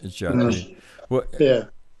that. It's Jack Reid. Well, yeah.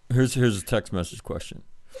 Here's a text message question.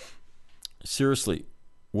 Seriously,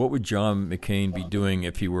 what would John McCain be doing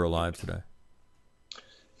if he were alive today?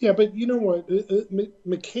 Yeah, but you know what?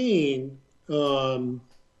 McCain,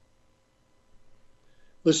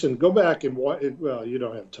 listen, go back and watch. Well, you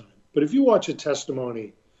don't have time. But if you watch a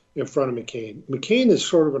testimony in front of McCain is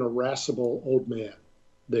sort of an irascible old man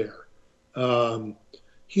there.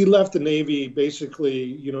 He left the Navy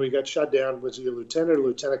basically, he got shot down. Was he a lieutenant or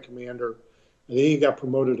lieutenant commander? And then he got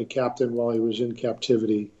promoted to captain while he was in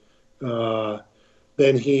captivity.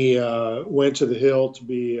 Then he went to the Hill to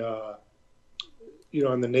be,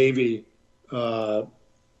 on the Navy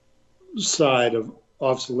side of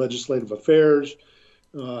Office of Legislative Affairs.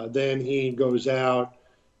 Then he goes out,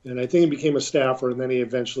 and I think he became a staffer, and then he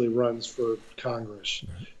eventually runs for Congress.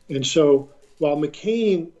 Right. And so while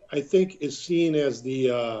McCain, I think, is seen as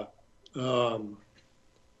the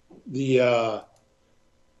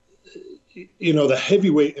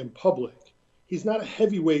heavyweight in public, he's not a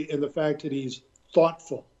heavyweight in the fact that he's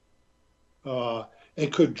thoughtful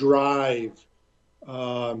and could drive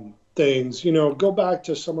things. Go back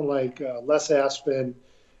to someone like Les Aspin,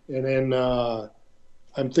 and then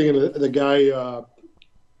I'm thinking of the guy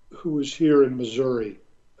who was here in Missouri,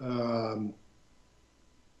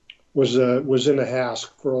 was in a HASC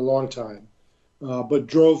for a long time, but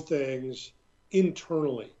drove things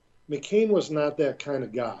internally. McCain was not that kind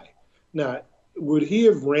of guy. Now, would he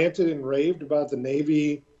have ranted and raved about the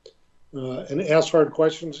Navy and asked hard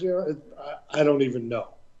questions? I don't even know.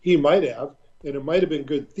 He might have, and it might have been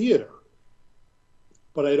good theater,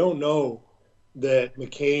 but I don't know that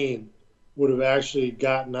McCain would have actually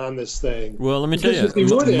gotten on this thing. Well, let me tell you,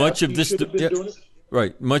 much of this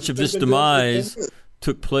demise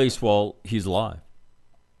took place while he's alive,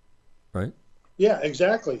 right? Yeah,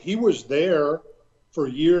 exactly. He was there for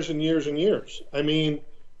years and years and years. I mean,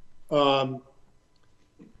 the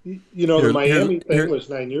Miami thing was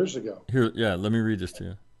 9 years ago. Let me read this to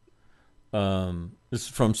you. This is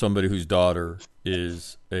from somebody whose daughter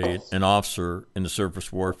is an officer in the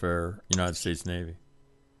surface warfare United States Navy.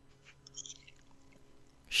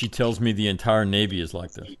 She tells me the entire Navy is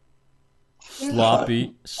like this.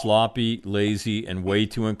 Sloppy, lazy, and way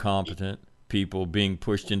too incompetent people being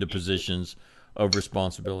pushed into positions of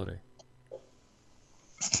responsibility.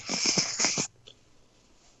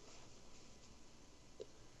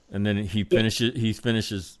 And then he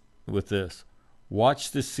finishes with this.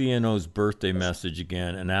 Watch the CNO's birthday message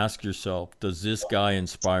again and ask yourself, does this guy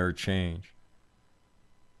inspire change?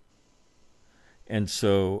 And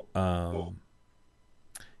so,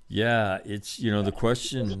 it's, the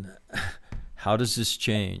question, how does this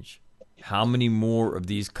change? How many more of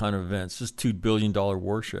these kind of events? This $2 billion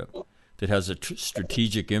warship that has a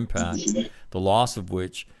strategic impact, the loss of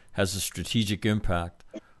which has a strategic impact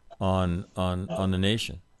on the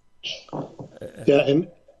nation. Yeah,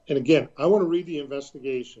 and again, I want to read the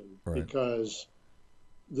investigation because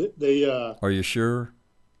they Are you sure?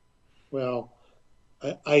 Well,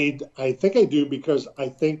 I think I do, because I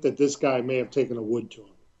think that this guy may have taken a wood to him.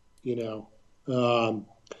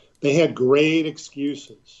 They had great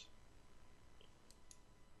excuses.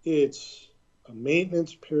 It's a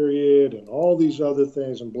maintenance period and all these other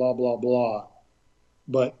things and blah, blah, blah.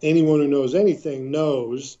 But anyone who knows anything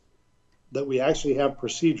knows that we actually have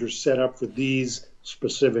procedures set up for these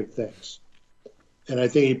specific things. And I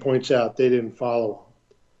think he points out they didn't follow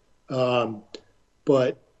them.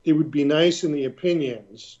 But it would be nice in the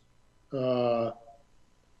opinions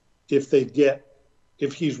if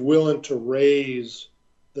he's willing to raise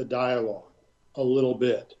the dialogue a little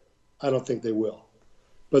bit. I don't think they will.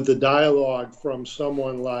 But the dialogue from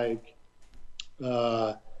someone like,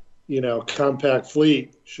 Compact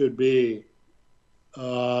Fleet should be,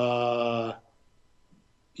 our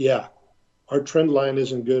trend line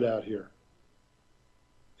isn't good out here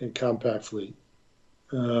in Compact Fleet.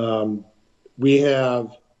 We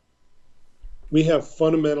have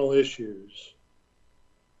fundamental issues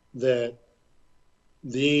that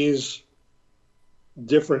these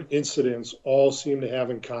different incidents all seem to have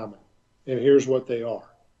in common. And here's what they are.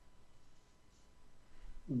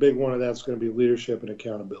 Big one of that's going to be leadership and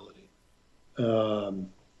accountability. Can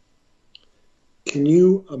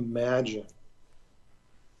you imagine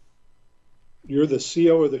you're the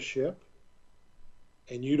CO of the ship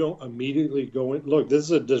and you don't immediately go in? Look, this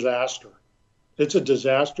is a disaster. It's a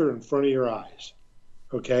disaster in front of your eyes,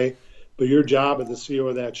 okay? But your job as the CO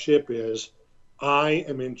of that ship is, I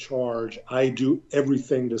am in charge. I do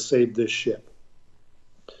everything to save this ship.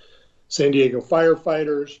 San Diego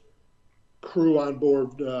firefighters, crew on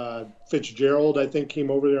board Fitzgerald, I think, came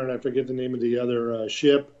over there, and I forget the name of the other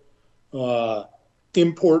ship.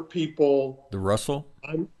 Import people. The Russell?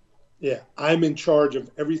 I'm in charge of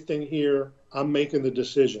everything here. I'm making the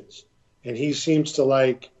decisions. And he seems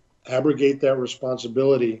to abrogate that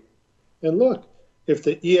responsibility. And look, if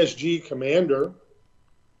the ESG commander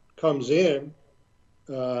comes in,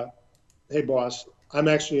 hey boss, I'm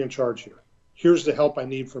actually in charge here. Here's the help I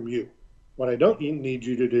need from you. What I don't need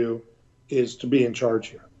you to do is to be in charge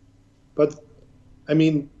here. But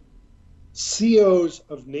COs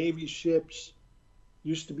of Navy ships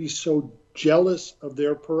used to be so jealous of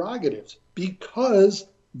their prerogatives because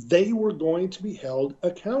they were going to be held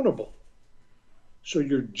accountable. So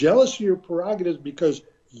you're jealous of your prerogatives because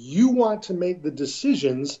you want to make the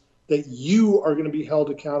decisions that you are going to be held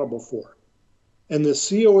accountable for. And the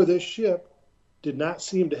CO of this ship did not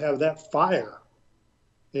seem to have that fire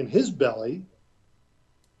in his belly.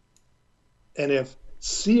 And if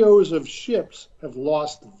COs of ships have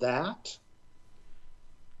lost that,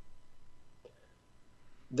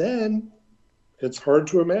 then it's hard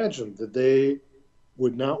to imagine that they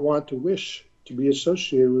would not want to wish to be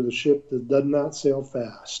associated with a ship that does not sail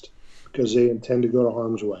fast because they intend to go to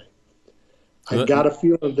harm's way. I got a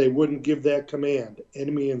feeling they wouldn't give that command,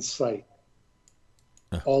 enemy in sight,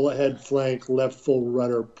 all ahead flank, left full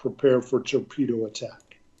rudder, prepare for torpedo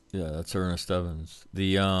attack. Yeah, that's Ernest Evans,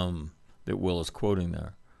 that Will is quoting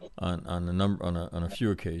there on a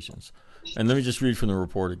few occasions. And let me just read from the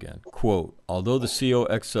report again. Quote, although the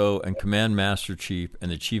COXO and Command Master Chief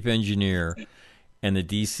and the Chief Engineer and the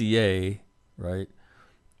DCA, right,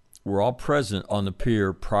 were all present on the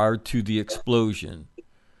pier prior to the explosion,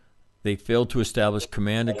 they failed to establish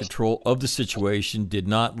command and control of the situation, did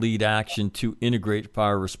not lead action to integrate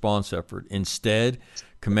fire response effort. Instead,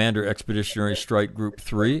 Commander Expeditionary Strike Group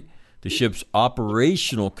 3, the ship's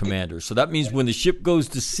operational commander. So that means when the ship goes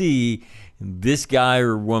to sea, this guy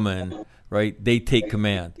or woman, right, they take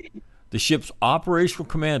command. The ship's operational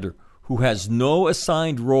commander, who has no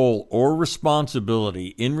assigned role or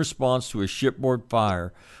responsibility in response to a shipboard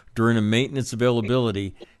fire during a maintenance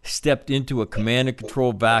availability, stepped into a command and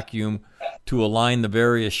control vacuum to align the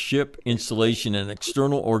various ship, installation, and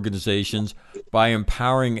external organizations by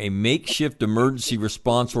empowering a makeshift emergency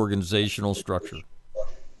response organizational structure.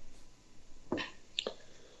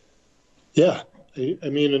 Yeah,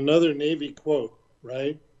 another Navy quote,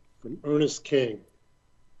 right, from Ernest King.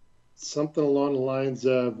 Something along the lines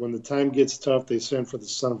of, when the time gets tough, they send for the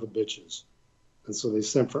son of a bitches. And so they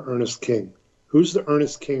sent for Ernest King, Who's the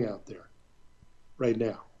Ernest King out there right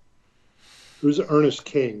now? Who's the Ernest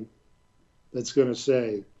King that's going to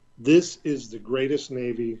say, this is the greatest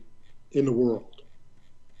Navy in the world?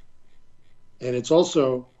 And it's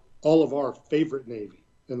also all of our favorite Navy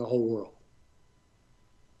in the whole world.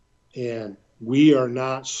 And we are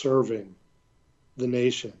not serving the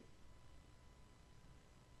nation.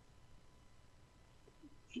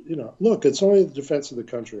 You know, look, it's only the defense of the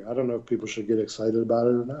country. I don't know if people should get excited about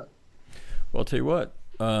it or not. Well, I'll tell you what,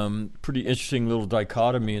 pretty interesting little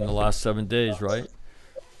dichotomy in the last 7 days, right?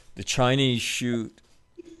 The Chinese shoot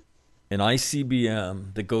an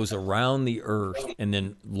ICBM that goes around the Earth and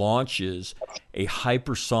then launches a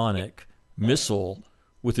hypersonic missile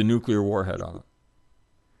with a nuclear warhead on it.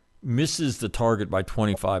 Misses the target by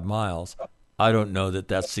 25 miles. I don't know that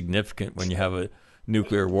that's significant when you have a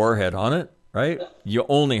nuclear warhead on it, right? You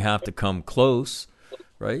only have to come close,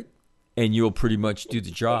 right? And you'll pretty much do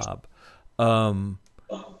the job.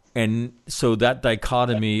 And so that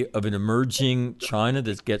dichotomy of an emerging China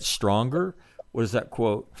that gets stronger, what is that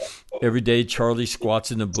quote? Every day Charlie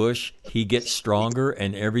squats in the bush, he gets stronger,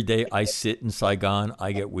 and every day I sit in Saigon,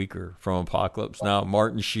 I get weaker, from Apocalypse Now.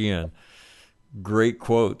 Martin Sheehan. Great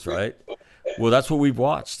quotes, right? Well, that's what we've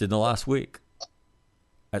watched in the last week.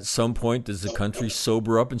 At some point, does the country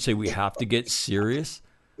sober up and say we have to get serious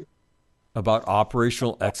about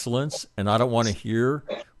operational excellence? And I don't want to hear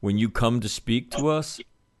when you come to speak to us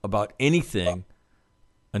about anything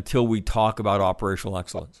until we talk about operational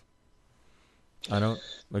excellence. I don't.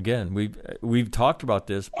 Again, we've talked about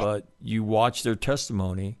this, but you watch their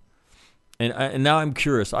testimony, and now I'm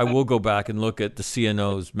curious. I will go back and look at the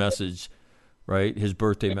CNO's message, right? His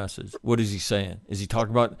birthday message. What is he saying? Is he talking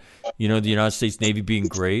about, the United States Navy being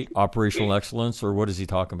great, operational excellence, or what is he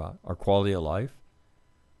talking about? Our quality of life?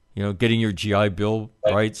 Getting your GI Bill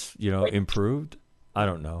rights, improved? I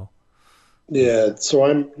don't know. Yeah. So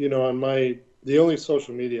I'm, the only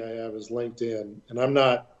social media I have is LinkedIn, and I'm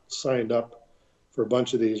not signed up for a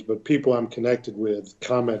bunch of these, but people I'm connected with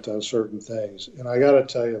comment on certain things. And I got to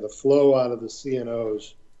tell you, the flow out of the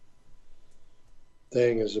CNO's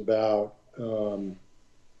thing is about,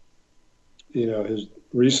 his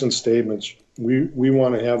recent statements. We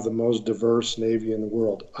want to have the most diverse Navy in the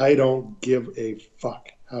world. I don't give a fuck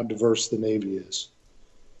how diverse the Navy is.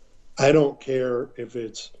 I don't care if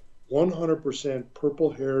it's 100%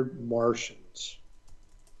 purple-haired Martians.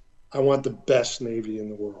 I want the best Navy in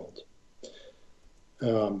the world.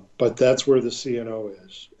 But that's where the CNO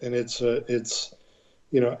is. And it's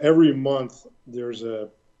every month there's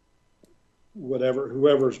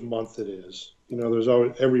whoever's month it is, there's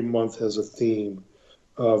always, every month has a theme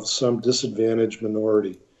of some disadvantaged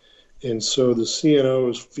minority. And so the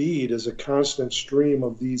CNO's feed is a constant stream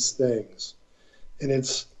of these things. And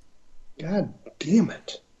it's, God damn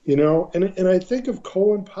it, and I think of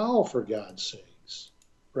Colin Powell, for God's sakes,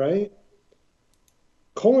 right?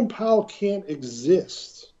 Colin Powell can't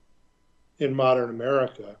exist in modern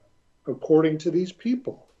America, according to these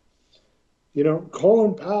people.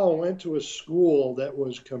 Colin Powell went to a school that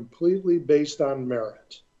was completely based on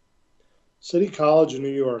merit. City College in New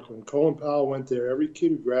York, when Colin Powell went there, every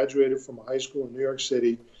kid who graduated from a high school in New York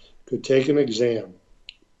City could take an exam.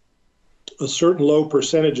 A certain low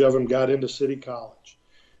percentage of them got into City College,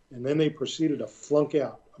 and then they proceeded to flunk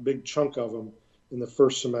out a big chunk of them in the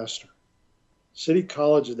first semester. City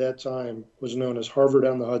College at that time was known as Harvard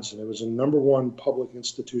on the Hudson. It was the #1 public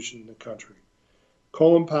institution in the country.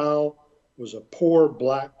 Colin Powell was a poor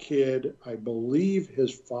black kid. I believe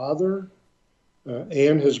his father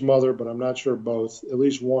and his mother, but I'm not sure both, at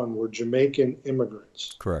least one, were Jamaican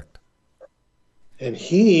immigrants. Correct. And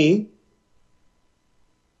he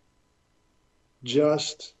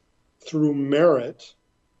just, through merit,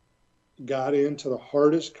 got into the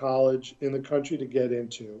hardest college in the country to get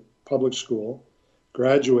into, public school,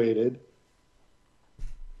 graduated,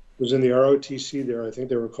 was in the ROTC there. I think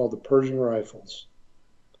they were called the Pershing Rifles.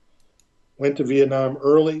 Went to Vietnam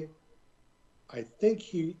early. I think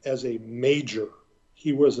as a major,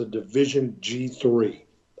 he was a Division G3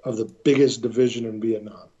 of the biggest division in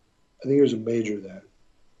Vietnam. I think he was a major then.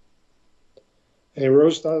 And he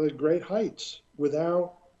rose to the great heights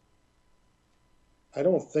without, I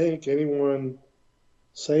don't think, anyone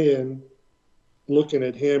saying, looking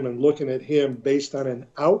at him based on an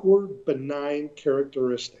outward benign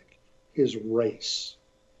characteristic, his race,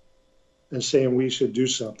 and saying we should do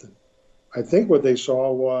something. I think what they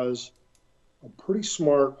saw was a pretty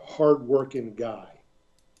smart, hardworking guy.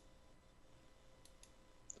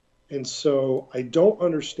 And so I don't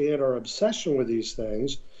understand our obsession with these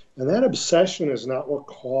things. And that obsession is not what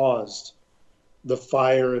caused the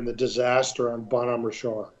fire and the disaster on Bonhomme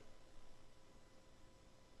Richard.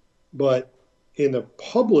 But in the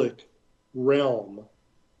public realm,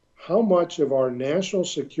 how much of our national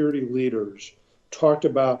security leaders talked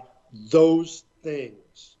about those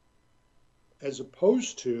things as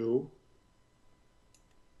opposed to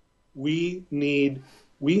we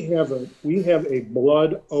have a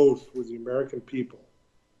blood oath with the American people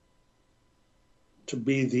to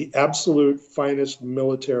be the absolute finest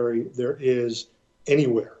military there is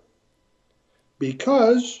anywhere.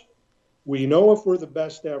 Because we know if we're the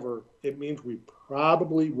best ever, it means we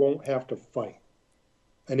probably won't have to fight.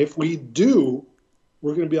 And if we do,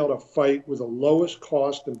 we're going to be able to fight with the lowest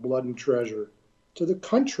cost in blood and treasure to the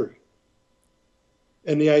country.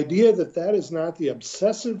 And the idea that that is not the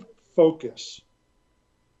obsessive focus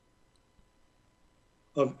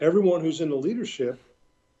of everyone who's in the leadership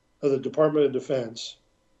of the Department of Defense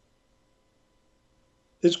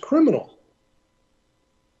is criminal.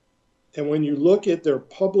 And when you look at their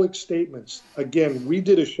public statements, again, we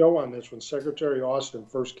did a show on this when Secretary Austin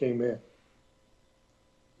first came in.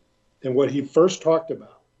 And what he first talked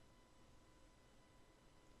about,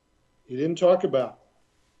 he didn't talk about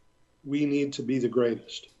we need to be the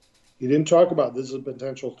greatest. He didn't talk about this is a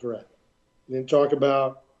potential threat. He didn't talk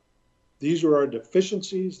about these are our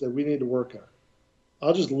deficiencies that we need to work on.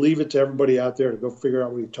 I'll just leave it to everybody out there to go figure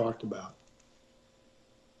out what he talked about.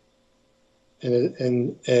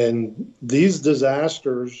 And these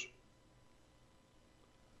disasters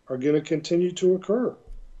are going to continue to occur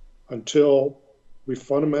until we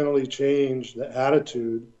fundamentally change the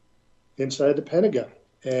attitude inside the Pentagon.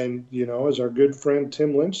 And, you know, as our good friend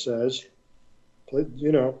Tim Lynch says,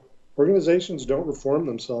 you know, organizations don't reform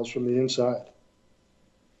themselves from the inside.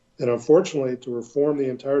 And unfortunately, to reform the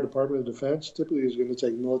entire Department of Defense typically is going to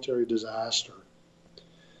take military disaster.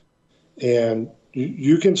 And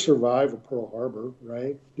you can survive a Pearl Harbor,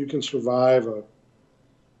 right? You can survive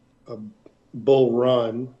a Bull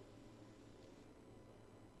Run.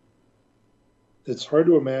 It's hard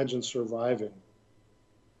to imagine surviving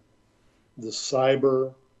the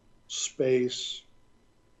cyber space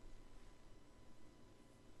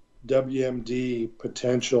WMD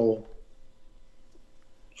potential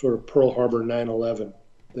sort of Pearl Harbor 9/11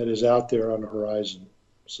 that is out there on the horizon.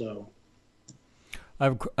 So I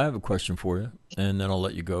have a question for you, and then I'll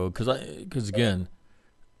let you go because again,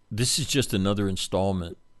 this is just another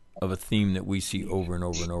installment of a theme that we see over and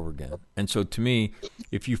over and over again. And so, to me,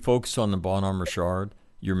 if you focus on the Bonhomme Richard,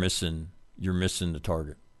 you're missing the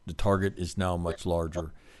target. The target is now much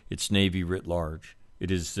larger. It's Navy writ large.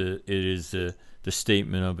 It is the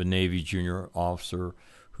statement of a Navy junior officer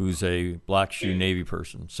who's a black shoe Navy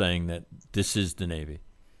person saying that this is the Navy.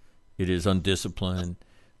 It is undisciplined.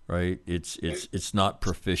 Right? It's not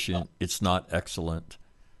proficient. It's not excellent.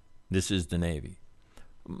 This is the Navy.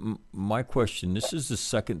 My question, this is the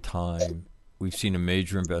second time we've seen a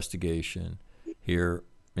major investigation here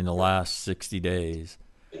in the last 60 days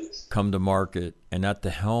come to market, and at the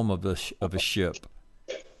helm of a ship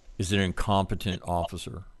is an incompetent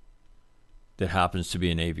officer that happens to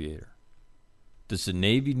be an aviator. Does the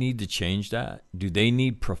Navy need to change that? Do they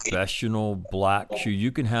need professional black shoe?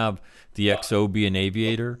 You can have the XO be an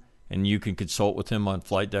aviator, and you can consult with him on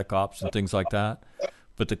flight deck ops and things like that.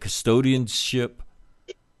 But the custodianship,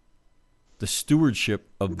 the stewardship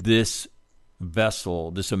of this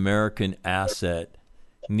vessel, this American asset,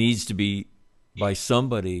 needs to be by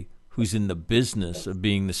somebody who's in the business of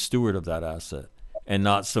being the steward of that asset, and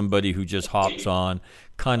not somebody who just hops on,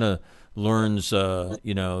 kind of learns,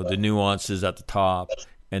 the nuances at the top,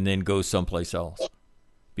 and then goes someplace else.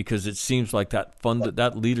 Because it seems like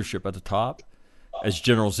that leadership at the top, as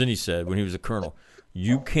General Zinni said when he was a colonel,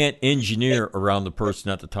 you can't engineer around the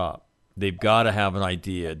person at the top. They've got to have an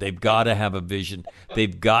idea. They've got to have a vision.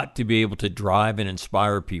 They've got to be able to drive and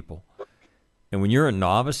inspire people. And when you're a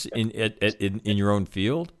novice in your own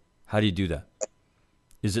field, how do you do that?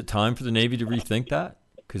 Is it time for the Navy to rethink that?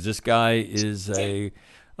 Because this guy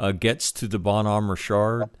gets to the Bonhomme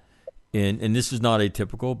Richard, and this is not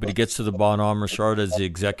atypical, but he gets to the Bonhomme Richard as the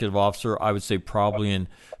executive officer, I would say probably in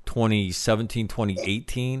 2017,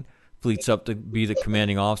 2018, fleets up to be the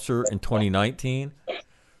commanding officer in 2019.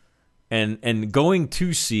 And going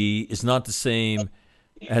to sea is not the same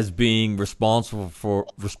as being responsible for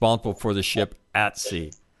the ship at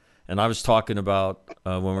sea. And I was talking about,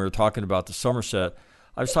 when we were talking about the Somerset,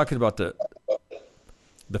 I was talking about the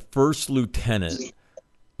first lieutenant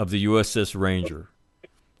of the USS Ranger,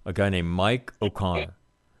 a guy named Mike O'Connor.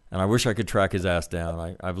 And I wish I could track his ass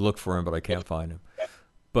down. I've looked for him, but I can't find him.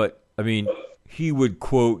 But, I mean, he would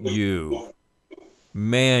quote you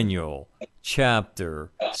manual,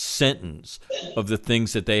 chapter, sentence of the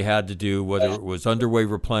things that they had to do, whether it was underway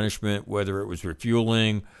replenishment, whether it was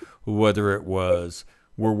refueling, whether it was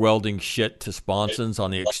we're welding shit to sponsons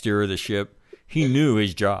on the exterior of the ship. He knew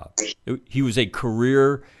his job. He was a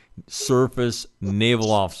career surface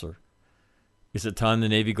naval officer. Is it time the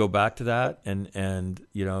Navy go back to that? And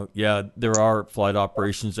yeah, there are flight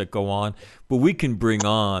operations that go on, but we can bring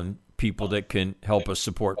on people that can help us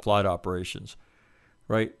support flight operations,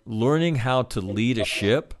 right? Learning how to lead a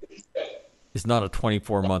ship is not a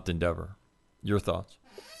 24-month endeavor. Your thoughts?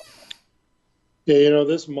 Yeah,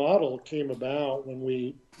 this model came about when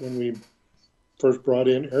we first brought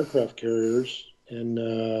in aircraft carriers, and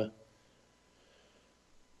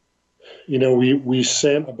we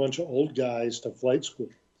sent a bunch of old guys to flight school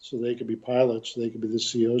so they could be pilots, so they could be the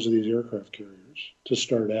CEOs of these aircraft carriers to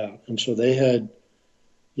start out. And so they had,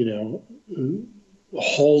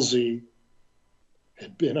 Halsey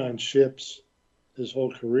had been on ships his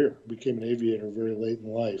whole career, became an aviator very late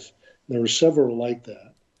in life. And there were several like that.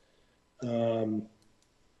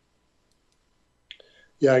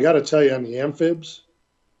 I got to tell you, on the amphibs,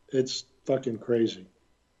 it's fucking crazy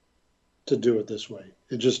to do it this way.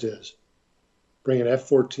 It just is. Bring an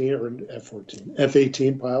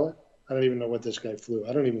F-18 pilot. I don't even know what this guy flew.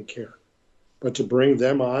 I don't even care. But to bring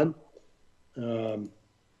them on, I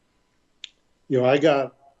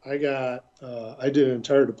did an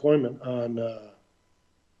entire deployment on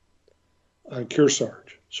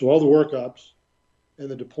Kearsarge. So all the workups and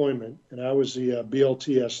the deployment, and I was the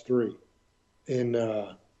BLTS-3. And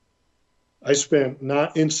I spent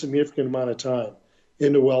not insignificant amount of time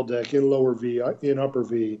in the well deck, in lower V, in upper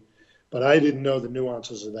V, but I didn't know the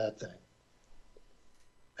nuances of that thing.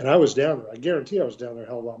 And I was down there. I guarantee I was down there a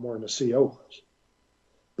hell of a lot more than the CO was.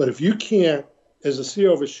 But if you can't, as a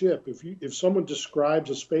CO of a ship, if someone describes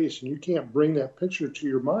a space and you can't bring that picture to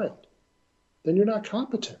your mind, then you're not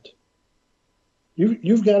competent.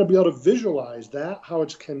 You've got to be able to visualize that, how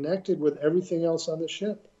it's connected with everything else on the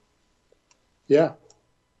ship. Yeah.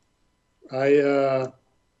 That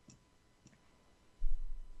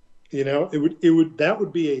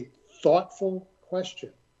would be a thoughtful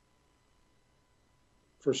question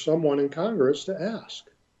for someone in Congress to ask.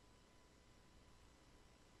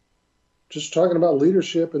 Just talking about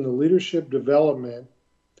leadership and the leadership development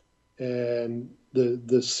and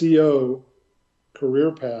the CO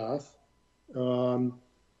career path,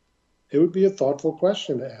 it would be a thoughtful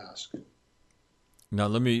question to ask. Now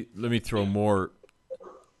let me throw more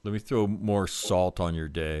salt on your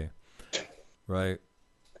day, right?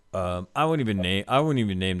 I wouldn't even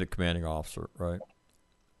name the commanding officer, right?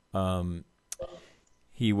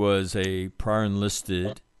 He was a prior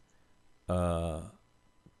enlisted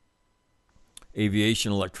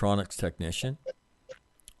aviation electronics technician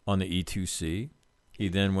on the E2C. He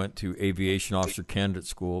then went to aviation officer candidate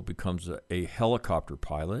school, becomes a helicopter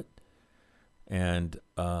pilot, and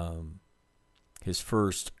his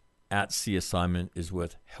first at-sea assignment is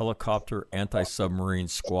with Helicopter Anti-Submarine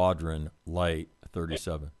Squadron Light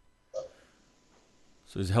 37.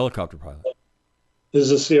 So he's a helicopter pilot. This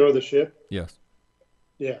is the CO of the ship? Yes.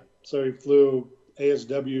 Yeah. So he flew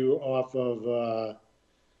ASW off of,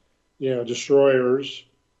 destroyers.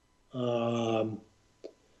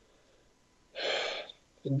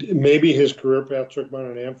 Maybe his career path took him on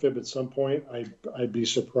an amphib at some point. I'd be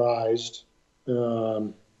surprised.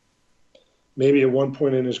 Maybe at one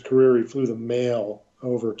point in his career, he flew the Mail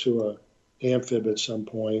over to a amphib at some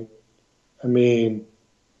point. I mean,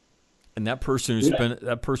 and that person who spent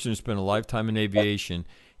a lifetime in aviation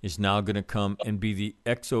is now going to come and be the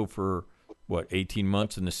XO for 18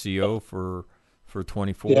 months and the CO for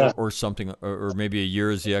 24 or something, or maybe a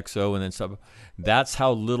year as the XO and then stuff. That's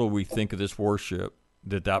how little we think of this warship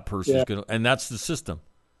that person is going to, and that's the system.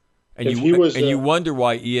 And you wonder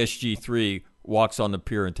why ESG-3 walks on the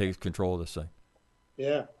pier and takes control of this thing.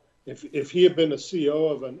 Yeah. If he had been a CO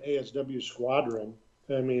of an ASW squadron,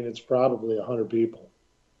 I mean, it's probably 100 people.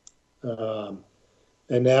 And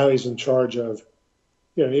now he's in charge of,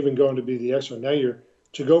 even going to be the XO. Now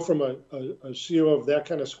to go from a CO of that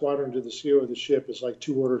kind of squadron to the CO of the ship is like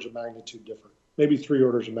 2 orders of magnitude different, maybe 3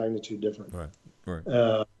 orders of magnitude different.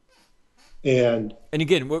 Right. And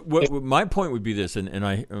again, what my point would be this, and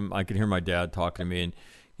I can hear my dad talking to me, and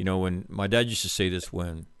when my dad used to say this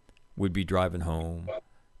when we'd be driving home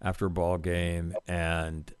after a ball game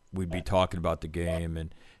and we'd be talking about the game,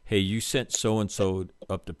 and hey, you sent so and so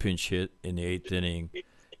up to pinch hit in the 8th inning.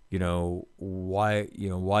 Why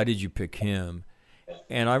did you pick him?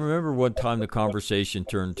 And I remember one time the conversation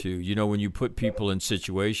turned to, when you put people in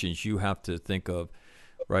situations, you have to think of,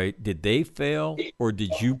 right, did they fail or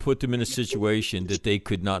did you put them in a situation that they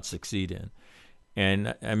could not succeed in?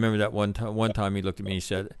 And I remember that one time he looked at me and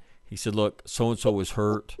he said, look, so-and-so was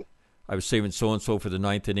hurt. I was saving so and so for the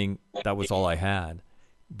ninth inning. That was all I had.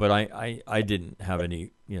 But I didn't have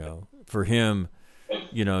any, for him,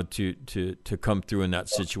 to come through in that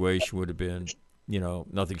situation would have been,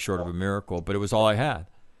 nothing short of a miracle. But it was all I had.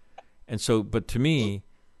 And so, but to me,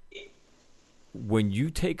 when you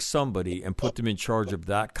take somebody and put them in charge of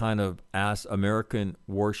that kind of American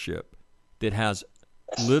warship that has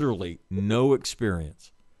literally no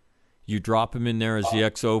experience, you drop him in there as the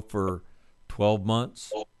XO for 12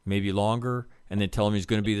 months, maybe longer, and then tell him he's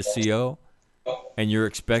going to be the CO, and you're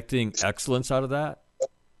expecting excellence out of that,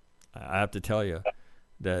 I have to tell you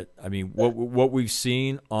that, I mean, what we've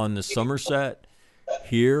seen on the Somerset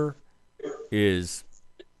here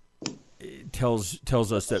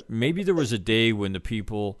tells us that maybe there was a day when the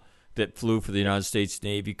people that flew for the United States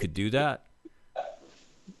Navy could do that.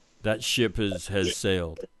 That ship has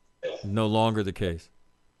sailed. No longer the case.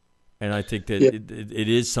 And I think that it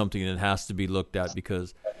is something that has to be looked at,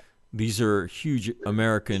 because these are huge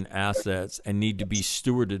American assets and need to be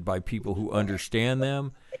stewarded by people who understand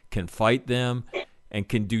them, can fight them, and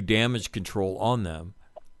can do damage control on them.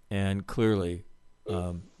 And clearly,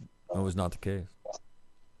 that was not the case.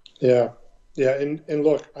 Yeah. And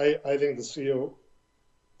look, I think the CO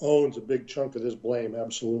owns a big chunk of this blame,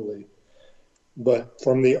 absolutely. But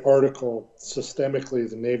from the article, systemically,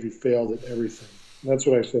 the Navy failed at everything. That's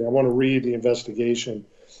what I say. I want to read the investigation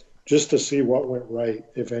just to see what went right,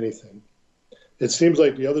 if anything. It seems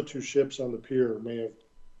like the other two ships on the pier may have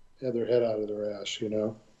had their head out of their ass,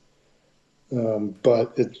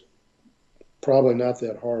 but it's probably not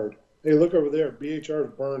that hard. Hey, look over there. BHR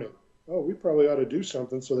is burning. Oh, we probably ought to do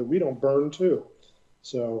something so that we don't burn too.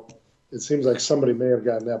 So it seems like somebody may have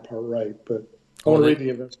gotten that part right, but I want to read the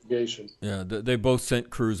investigation. Yeah, they both sent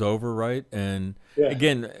crews over, right? And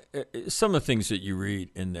again, some of the things that you read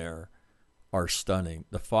in there are stunning.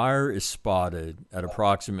 The fire is spotted at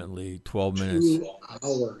approximately 12 minutes. 2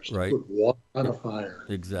 hours, right? With water on a fire.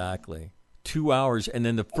 Exactly. 2 hours. And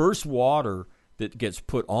then the first water that gets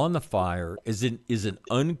put on the fire is an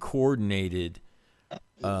uncoordinated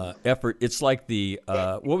effort. It's like the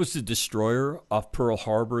what was the destroyer off Pearl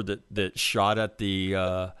Harbor that shot at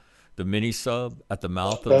the mini sub at the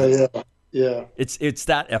mouth of yeah. It's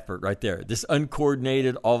that effort right there. This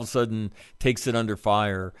uncoordinated, all of a sudden takes it under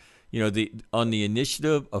fire. On the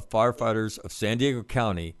initiative of firefighters of San Diego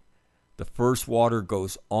County, the first water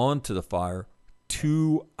goes onto the fire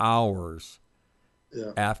 2 hours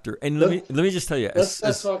after. And let me just tell you. Let's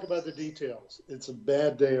talk about the details. It's a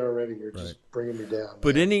bad day already. You're just bringing me down.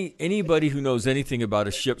 But anybody who knows anything about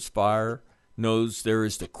a ship's fire knows there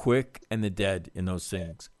is the quick and the dead in those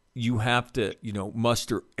things. You have to,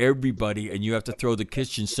 muster everybody, and you have to throw the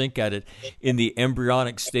kitchen sink at it in the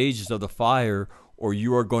embryonic stages of the fire, or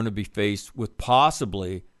you are going to be faced with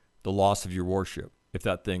possibly the loss of your warship,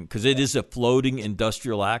 because it is a floating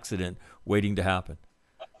industrial accident waiting to happen,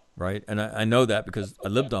 right? And I know that because I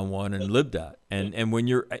lived on one and lived that. And when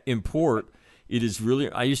you're in port, it is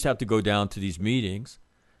really, I used to have to go down to these meetings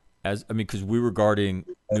because we were guarding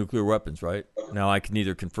nuclear weapons, right? Now, I can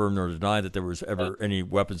neither confirm nor deny that there was ever any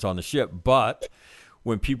weapons on the ship, but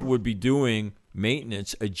when people would be doing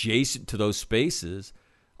maintenance adjacent to those spaces,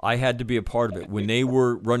 I had to be a part of it. When they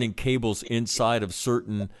were running cables inside of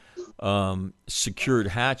certain secured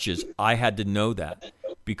hatches, I had to know that,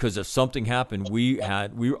 because if something happened,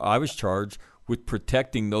 I was charged with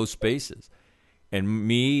protecting those spaces. And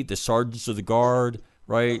me, the sergeants of the guard,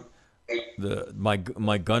 right? My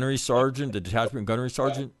gunnery sergeant, the detachment gunnery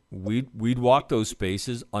sergeant, we'd walk those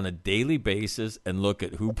spaces on a daily basis and look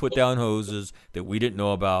at who put down hoses that we didn't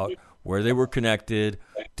know about, where they were connected,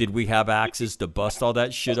 did we have access to bust all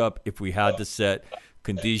that shit up if we had to set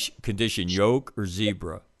condition yoke or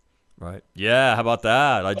zebra, right? Yeah, how about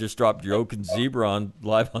that? I just dropped yoke and zebra on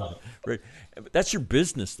live on. Right? That's your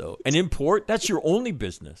business, though. And in port, that's your only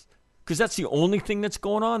business. Because that's the only thing that's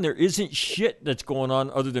going on. There isn't shit that's going on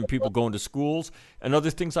other than people going to schools and other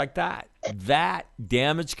things like that. That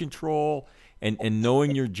damage control and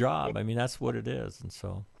knowing your job, I mean, that's what it is. And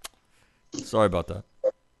so, sorry about that.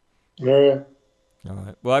 Yeah. All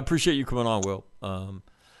right. Well, I appreciate you coming on, Will.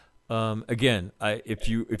 Again, if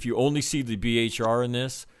you only see the BHR in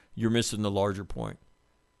this, you're missing the larger point.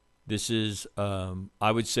 This is,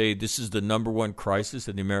 I would say, this is the number one crisis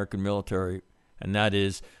in the American military, and that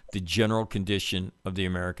is the general condition of the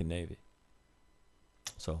American Navy.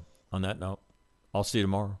 So, on that note, I'll see you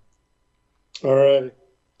tomorrow. All right.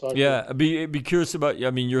 Yeah, I'd be curious about,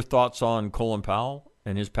 your thoughts on Colin Powell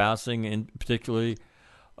and his passing, and particularly,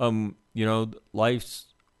 life's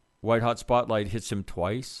white hot spotlight hits him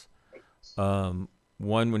twice. One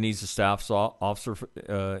when he's a staff officer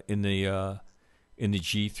in the in the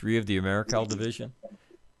G3 of the Americal division.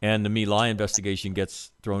 And the My Lai investigation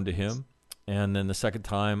gets thrown to him. And then the second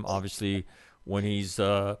time, obviously, when he's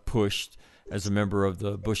pushed as a member of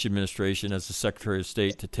the Bush administration, as the Secretary of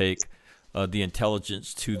State, to take the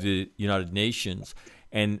intelligence to the United Nations.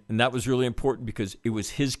 And that was really important because it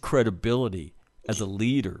was his credibility as a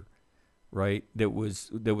leader, right, that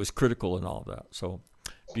was critical in all of that. So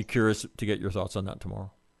be curious to get your thoughts on that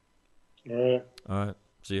tomorrow. All right.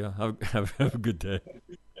 See ya. Have a good day.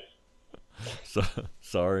 So,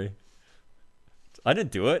 sorry. I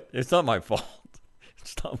didn't do it. It's not my fault.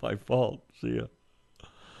 It's not my fault. See ya.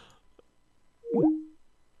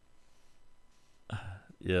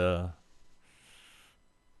 Yeah.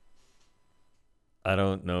 I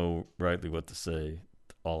don't know rightly what to say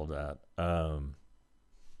to all of that.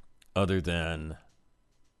 Other than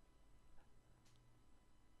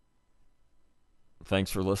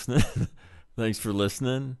thanks for listening. Thanks for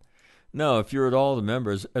listening. No, if you're at all the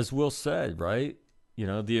members, as Will said, right? You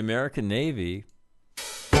know, the American Navy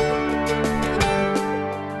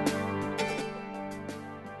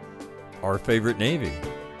our favorite Navy.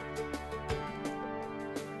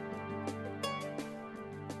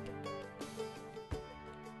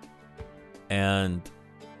 And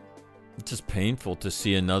it's just painful to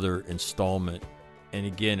see another installment. And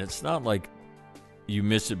again, it's not like you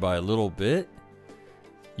miss it by a little bit.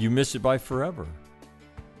 You miss it by forever.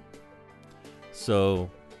 So,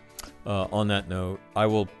 on that note, I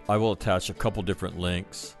will attach a couple different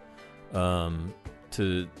links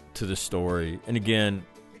to the story. And again,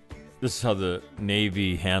 this is how the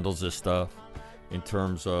Navy handles this stuff in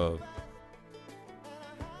terms of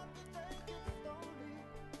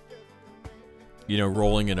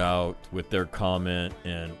rolling it out with their comment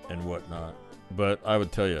and whatnot. But I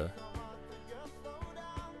would tell you,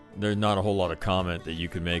 there's not a whole lot of comment that you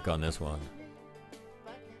can make on this one.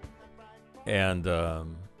 And,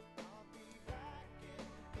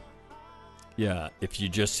 yeah, if you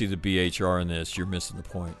just see the BHR in this, you're missing the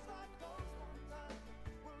point.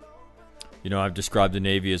 I've described the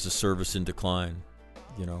Navy as a service in decline,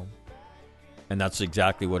 and that's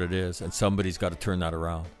exactly what it is. And somebody's got to turn that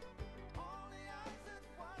around.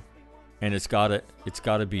 And it's got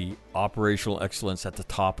to be operational excellence at the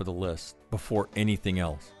top of the list before anything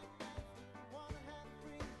else.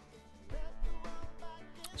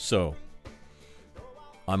 So,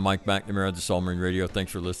 I'm Mike McNamara, this is All Marine Radio.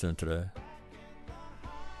 Thanks for listening today.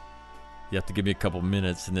 You have to give me a couple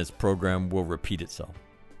minutes, and this program will repeat itself.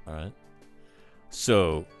 All right?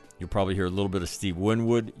 So, you'll probably hear a little bit of Steve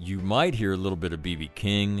Winwood. You might hear a little bit of B.B.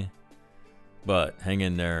 King, but hang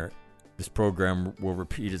in there. This program will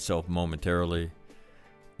repeat itself momentarily.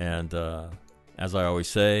 And as I always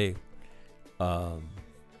say, don't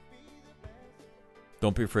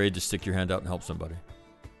be afraid to stick your hand out and help somebody.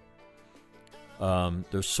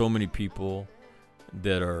 There's so many people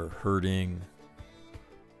that are hurting.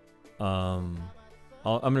 I'm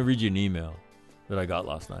going to read you an email that I got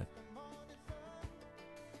last night.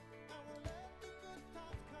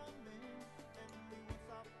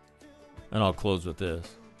 And I'll close with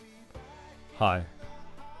this. Hi.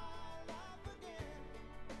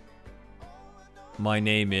 My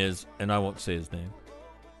name is, and I won't say his name.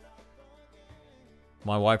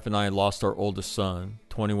 My wife and I lost our oldest son,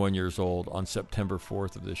 21 years old, on September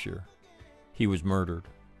 4th of this year. He was murdered.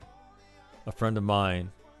 A friend of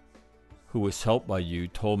mine who was helped by you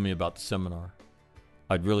told me about the seminar.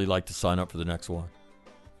 I'd really like to sign up for the next one.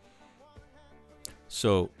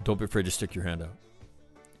 So don't be afraid to stick your hand out.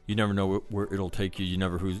 You never know where it'll take you. You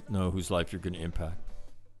never know whose life you're going to impact.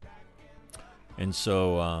 And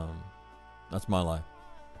so that's my life.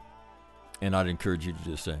 And I'd encourage you to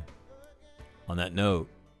do the same. On that note,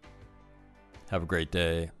 have a great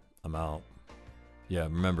day. I'm out. Yeah,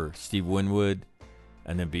 remember, Steve Winwood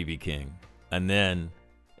and then B.B. King. And then,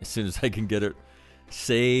 as soon as I can get it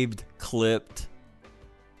saved, clipped,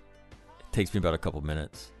 it takes me about a couple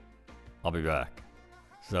minutes. I'll be back.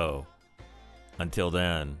 So, until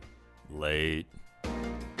then, late.